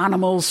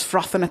animals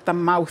frothing at the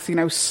mouth,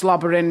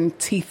 slobbering,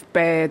 teeth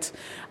bared.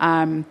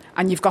 And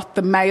you've got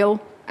the male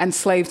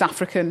enslaved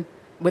African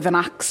with an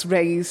axe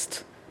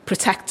raised,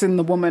 protecting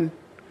the woman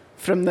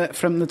from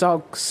the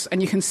dogs.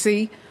 And you can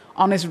see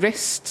on his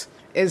wrist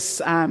is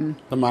The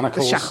manacles.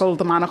 the shackle,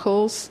 the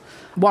manacles,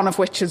 one of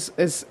which is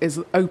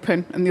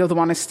open and the other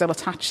one is still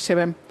attached to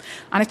him.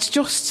 And I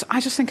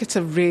just think it's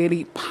a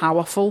really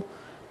powerful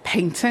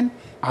painting.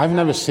 I've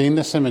never seen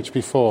this image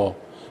before,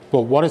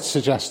 but what it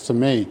suggests to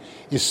me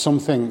is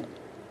something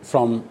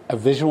from a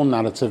visual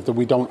narrative that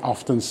we don't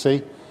often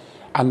see,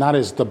 and that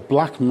is the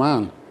black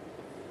man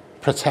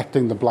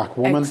protecting the black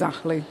woman.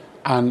 Exactly.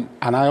 And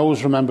I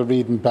always remember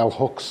reading Bell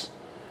Hooks,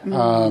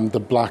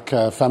 the black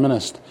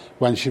feminist,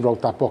 when she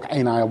wrote that book,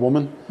 Ain't I a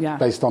Woman? Yeah.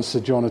 Based on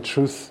Sojourner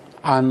Truth.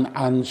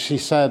 And she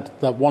said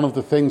that one of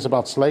the things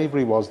about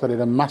slavery was that it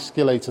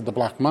emasculated the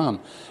black man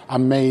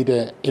and made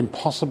it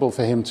impossible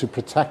for him to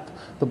protect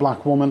the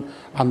black woman,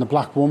 and the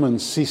black woman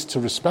ceased to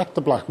respect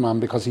the black man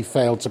because he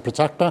failed to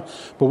protect her.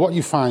 But what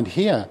you find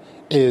here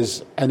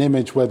is an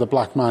image where the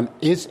black man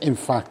is, in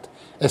fact,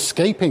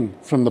 escaping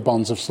from the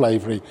bonds of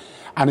slavery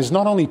and is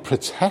not only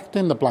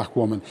protecting the black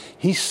woman,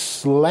 he's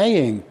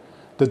slaying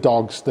the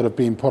dogs that have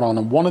been put on.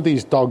 And one of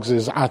these dogs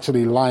is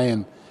actually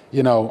lying,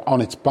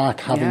 on its back,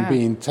 having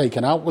been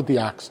taken out with the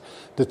axe.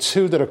 The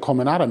two that are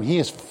coming at him, he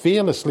is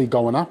fearlessly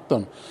going at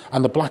them.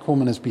 And the black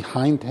woman is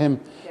behind him,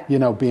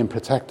 being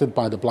protected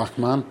by the black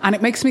man. And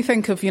it makes me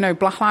think of,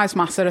 Black Lives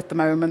Matter at the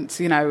moment.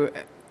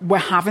 We're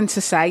having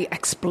to say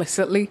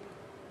explicitly,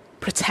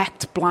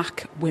 protect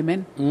black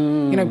women.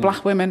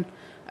 Black women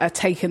are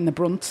taking the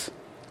brunt.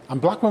 And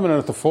black women are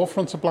at the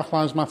forefront of Black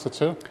Lives Matter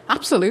too.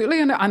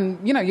 Absolutely, and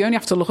you only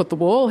have to look at the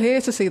wall here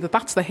to see that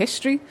that's the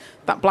history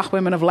that black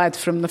women have led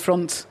from the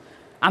front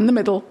and the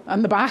middle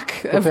and the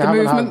back of the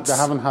movement. They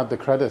haven't had the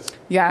credit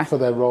for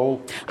their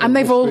role. And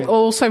they've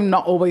also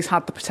not always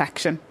had the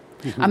protection.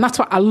 And that's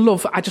what I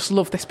love. I just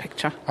love this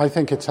picture. I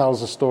think it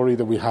tells a story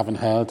that we haven't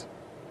heard.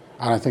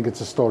 And I think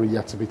it's a story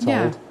yet to be told.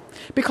 Yeah.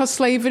 Because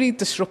slavery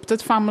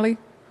disrupted family.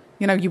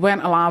 You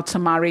weren't allowed to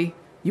marry.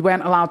 You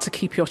weren't allowed to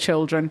keep your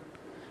children.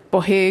 But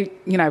here,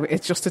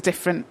 it's just a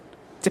different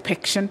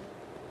depiction.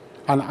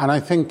 And I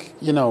think,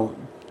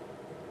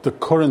 the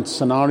current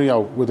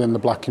scenario within the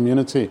black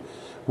community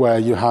where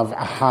you have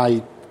a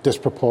high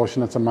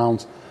disproportionate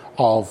amount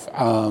of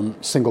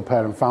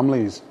single-parent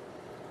families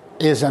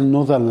is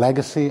another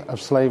legacy of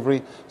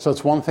slavery. So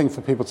it's one thing for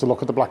people to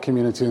look at the black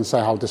community and say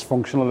how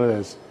dysfunctional it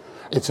is.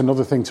 It's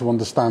another thing to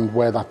understand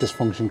where that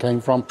dysfunction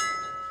came from.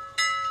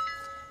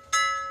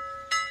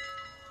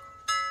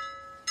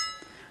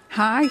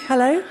 Hi.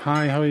 Hello.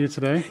 Hi, how are you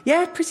today?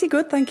 Yeah, pretty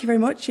good, thank you very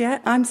much. Yeah,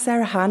 I'm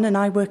Sarah Han and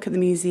I work at the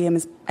museum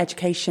as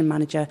education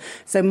manager.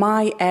 So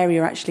my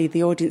area, actually,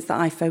 the audience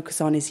that I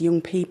focus on is young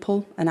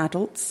people and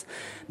adults.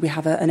 We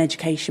have an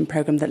education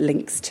programme that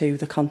links to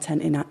the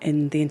content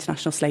in the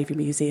International Slavery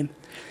Museum.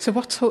 So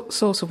what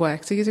sort of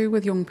work do you do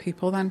with young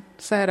people then,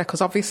 Sarah? Because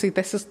obviously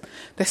this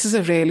is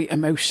a really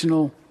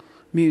emotional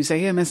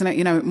museum, isn't it?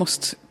 It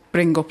must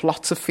bring up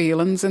lots of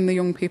feelings in the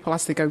young people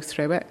as they go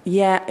through it.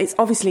 Yeah, it's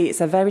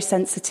a very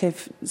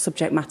sensitive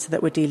subject matter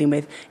that we're dealing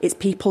with. It's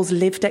people's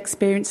lived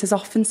experiences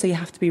often, so you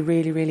have to be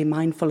really, really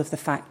mindful of the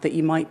fact that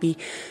you might be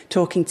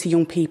talking to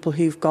young people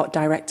who've got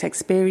direct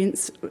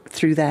experience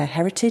through their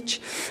heritage.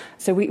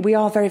 So we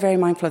are very, very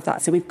mindful of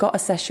that. So we've got a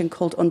session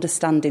called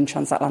Understanding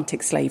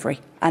Transatlantic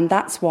Slavery. And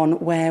that's one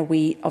where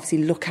we obviously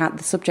look at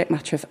the subject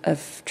matter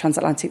of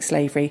transatlantic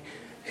slavery,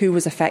 who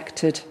was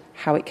affected,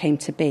 how it came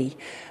to be.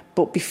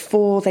 But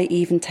before they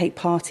even take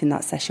part in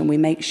that session, we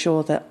make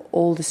sure that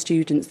all the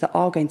students that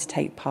are going to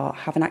take part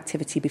have an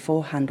activity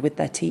beforehand with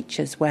their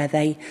teachers where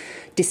they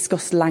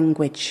discuss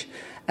language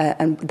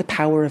and the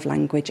power of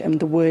language and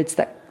the words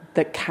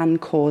that can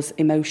cause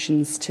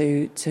emotions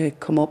to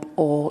come up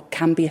or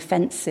can be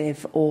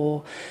offensive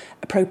or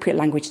appropriate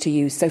language to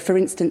use. So, for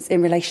instance,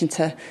 in relation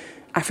to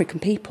African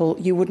people,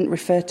 you wouldn't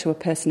refer to a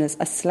person as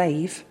a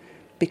slave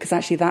because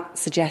actually that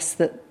suggests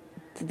that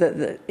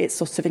that it's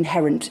sort of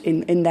inherent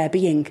in their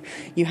being.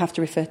 You have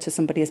to refer to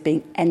somebody as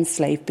being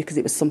enslaved because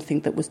it was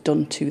something that was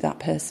done to that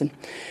person.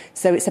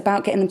 So it's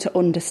about getting them to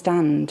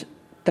understand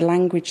the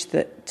language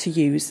that to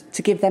use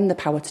to give them the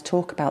power to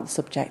talk about the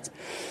subject.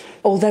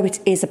 Although it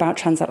is about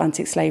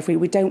transatlantic slavery,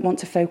 we don't want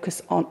to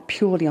focus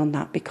purely on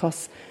that,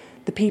 because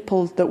the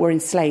people that were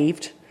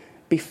enslaved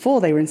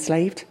before they were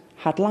enslaved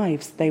had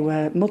lives. They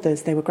were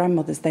mothers, they were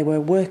grandmothers, they were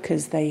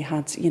workers, they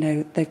had,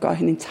 they've got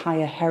an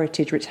entire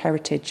rich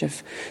heritage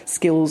of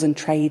skills and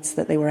trades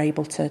that they were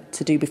able to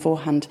do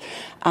beforehand.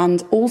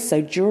 And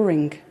also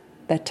during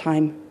their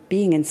time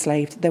being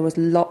enslaved, there was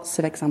lots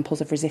of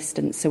examples of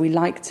resistance. So we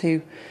like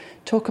to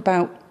talk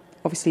about,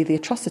 obviously, the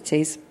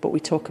atrocities, but we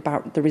talk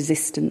about the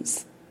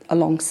resistance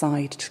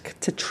alongside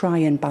to try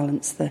and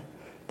balance the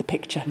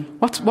picture.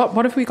 What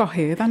have we got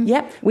here then?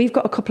 Yep, we've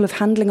got a couple of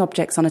handling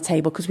objects on a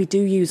table because we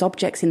do use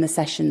objects in the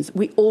sessions.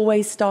 We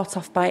always start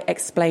off by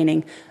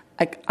explaining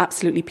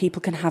absolutely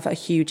people can have a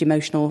huge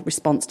emotional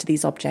response to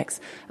these objects,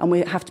 and we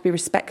have to be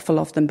respectful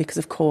of them because,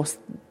 of course,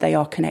 they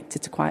are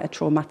connected to quite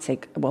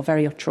a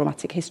very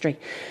traumatic history.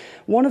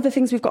 One of the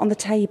things we've got on the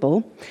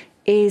table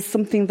is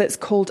something that's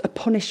called a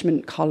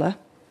punishment collar.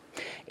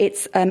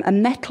 It's a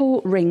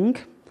metal ring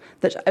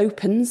that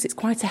opens. It's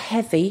quite a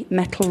heavy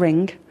metal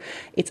ring.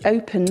 It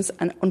opens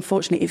and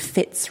unfortunately it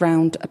fits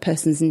round a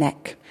person's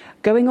neck.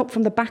 Going up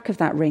from the back of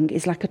that ring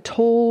is like a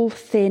tall,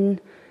 thin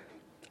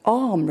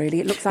arm,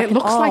 really. It looks like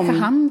a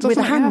hand, with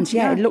a hand, it?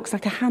 Yeah. It looks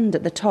like a hand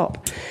at the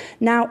top.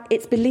 Now,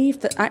 it's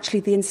believed that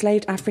actually the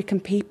enslaved African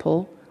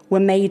people were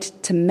made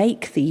to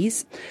make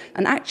these,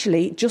 and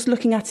actually, just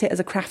looking at it as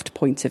a craft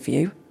point of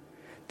view,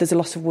 there's a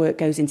lot of work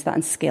goes into that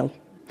and skill.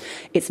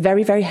 It's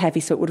very, very heavy,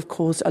 so it would have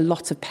caused a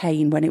lot of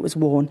pain when it was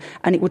worn,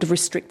 and it would have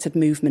restricted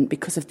movement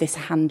because of this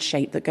hand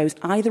shape that goes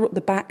either up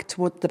the back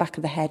toward the back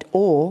of the head,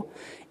 or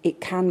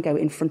it can go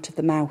in front of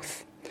the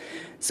mouth,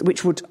 so,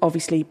 which would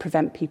obviously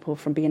prevent people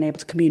from being able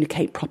to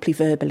communicate properly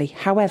verbally.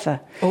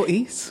 However... Or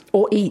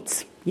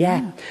eat.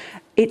 Yeah.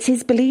 It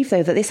is believed,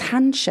 though, that this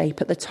hand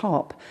shape at the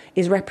top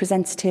is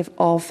representative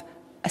of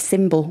a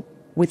symbol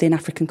within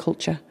African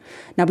culture.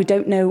 Now, we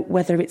don't know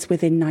whether it's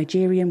within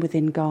Nigerian,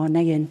 within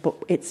Ghanaian, but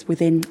it's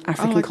within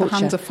African culture. The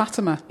hands of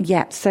Fatima.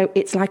 Yeah, so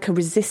it's like a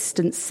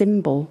resistance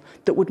symbol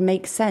that would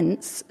make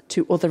sense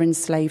to other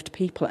enslaved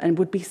people and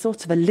would be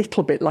sort of a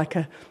little bit like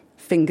a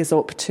fingers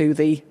up to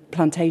the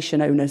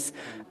plantation owners.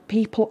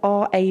 People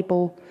are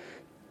able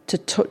to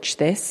touch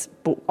this,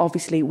 but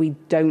obviously we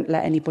don't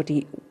let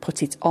anybody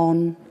put it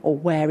on or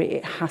wear it.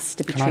 It has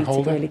to be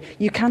treated really. It?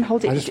 You can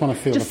hold it. I just want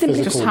to feel just the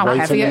physical just how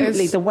weight heavy of it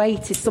is. The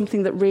weight is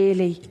something that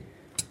really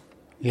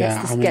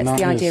gets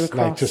the idea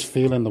across. Like just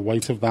feeling the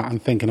weight of that and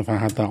thinking if I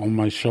had that on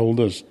my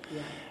shoulders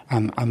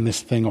and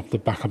this thing up the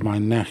back of my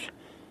neck,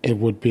 it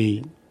would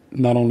be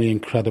not only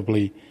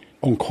incredibly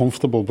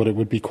uncomfortable, but it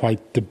would be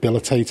quite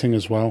debilitating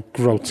as well.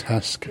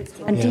 Grotesque.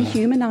 And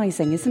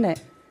dehumanising, isn't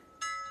it?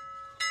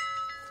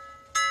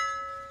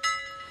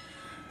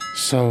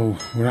 So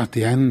we're at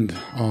the end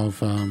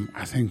of,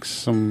 I think,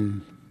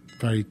 some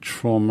very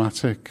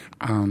traumatic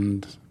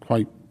and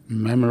quite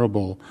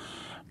memorable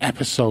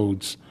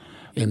episodes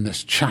in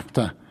this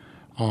chapter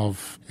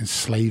of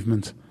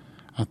enslavement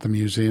at the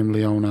Museum,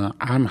 Leona.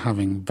 I'm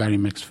having very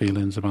mixed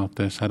feelings about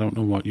this. I don't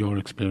know what your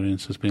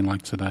experience has been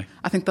like today.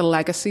 I think the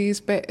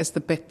legacies bit is the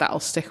bit that'll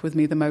stick with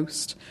me the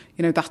most.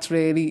 That's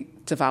really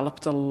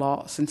developed a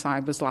lot since I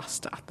was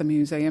last at the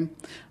museum.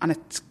 And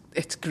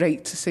it's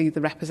great to see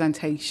the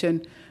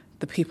representation,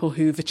 the people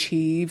who've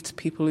achieved,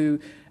 people who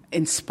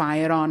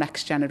inspire our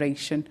next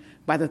generation,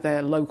 whether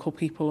they're local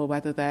people or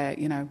whether they're,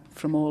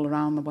 from all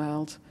around the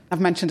world. I've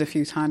mentioned a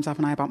few times,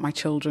 haven't I, about my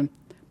children.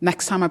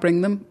 Next time I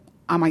bring them,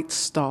 I might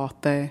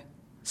start there,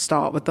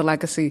 start with the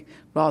legacy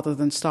rather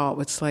than start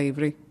with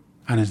slavery.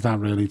 And is that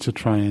really to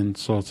try and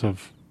sort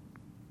of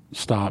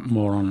start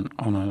more on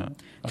a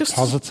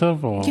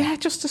positive? Or? Yeah,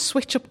 just to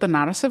switch up the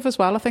narrative as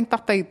well. I think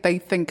that they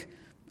think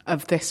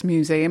of this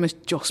museum as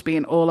just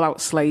being all about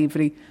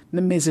slavery,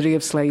 the misery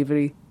of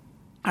slavery.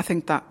 I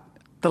think that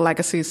the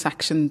legacies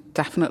section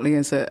definitely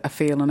is a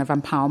feeling of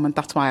empowerment.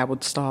 That's why I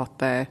would start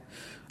there.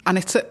 And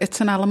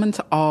it's an element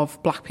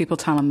of black people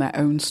telling their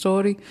own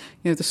story.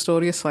 The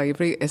story of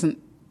slavery isn't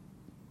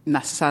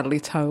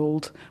necessarily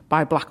told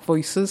by black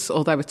voices,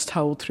 although it's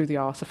told through the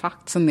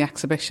artefacts and the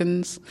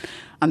exhibitions.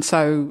 And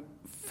so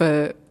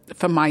for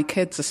my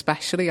kids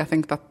especially, I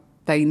think that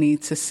they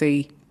need to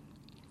see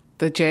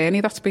the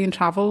journey that's being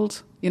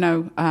travelled.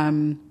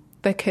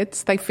 Their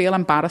kids, they feel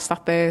embarrassed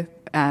that their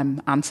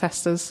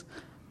ancestors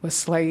were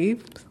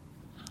slaved.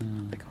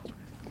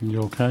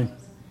 You okay?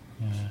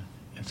 Yeah.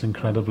 It's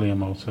incredibly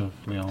emotive,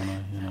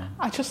 Leona,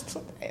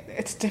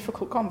 it's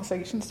difficult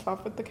conversations to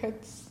have with the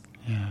kids.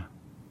 Yeah.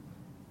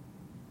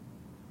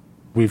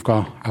 We've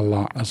got a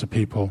lot as a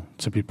people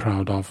to be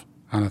proud of,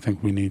 and I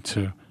think we need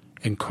to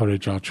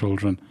encourage our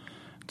children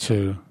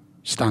to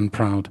stand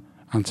proud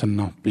and to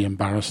not be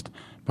embarrassed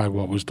by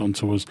what was done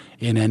to us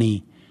in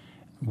any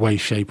way,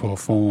 shape or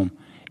form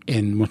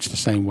in much the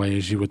same way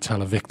as you would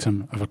tell a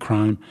victim of a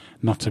crime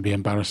not to be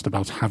embarrassed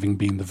about having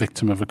been the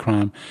victim of a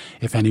crime.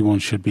 If anyone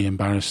should be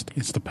embarrassed,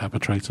 it's the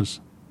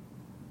perpetrators.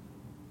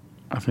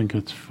 I think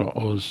it's for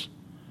us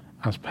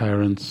as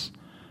parents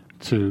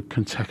to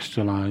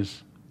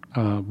contextualise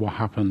what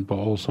happened, but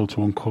also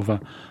to uncover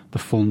the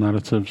full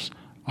narratives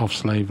of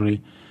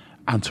slavery,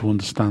 and to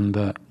understand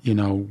that, you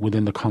know,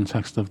 within the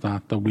context of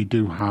that we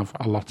do have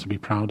a lot to be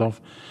proud of.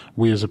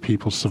 We as a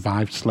people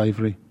survived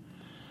slavery.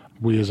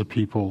 We as a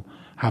people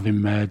have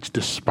emerged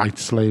despite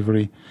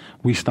slavery.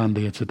 We stand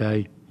here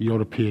today.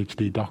 You're a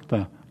PhD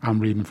doctor. I'm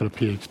reading for a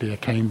PhD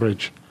at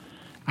Cambridge.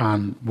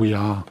 And we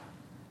are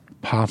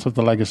part of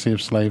the legacy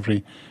of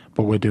slavery,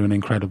 but we're doing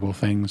incredible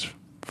things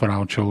for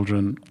our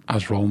children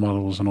as role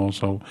models and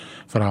also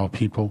for our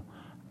people.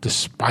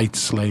 Despite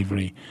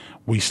slavery,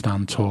 we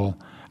stand tall,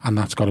 and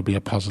that's got to be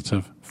a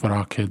positive for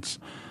our kids.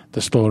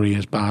 The story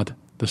is bad.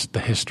 The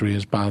history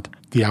is bad.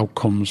 The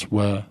outcomes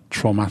were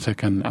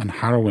traumatic and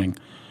harrowing.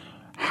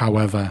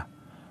 However,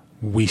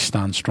 we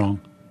stand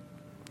strong.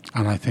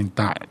 And I think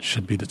that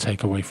should be the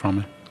takeaway from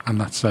it. And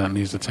that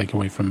certainly is the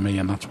takeaway from me,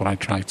 and that's what I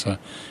try to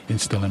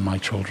instill in my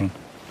children.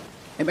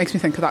 It makes me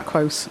think of that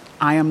quote,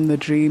 I am the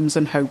dreams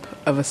and hope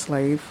of a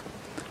slave.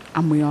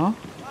 And we are.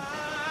 While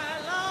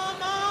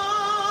I'm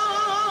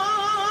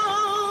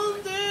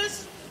on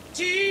this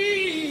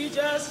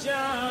Jesus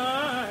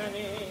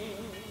journey,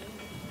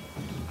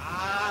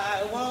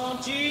 I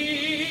want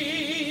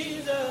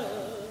Jesus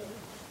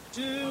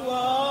to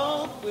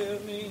walk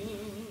with me.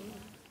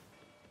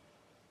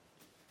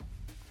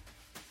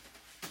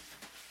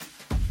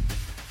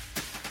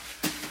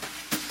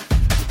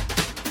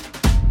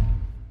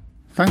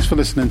 Thanks for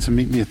listening to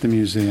Meet Me at the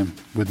Museum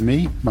with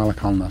me,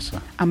 Malik Al-Nasser.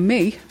 And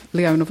me,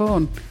 Leona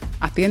Vaughan,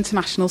 at the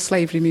International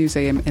Slavery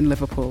Museum in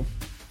Liverpool.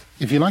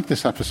 If you like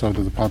this episode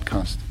of the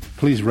podcast,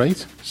 please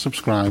rate,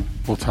 subscribe,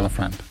 or tell a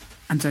friend.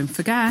 And don't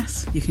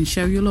forget, you can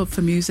show your love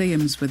for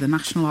museums with a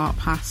National Art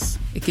Pass.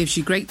 It gives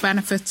you great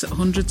benefits at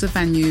hundreds of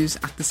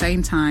venues at the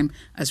same time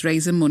as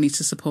raising money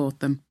to support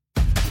them.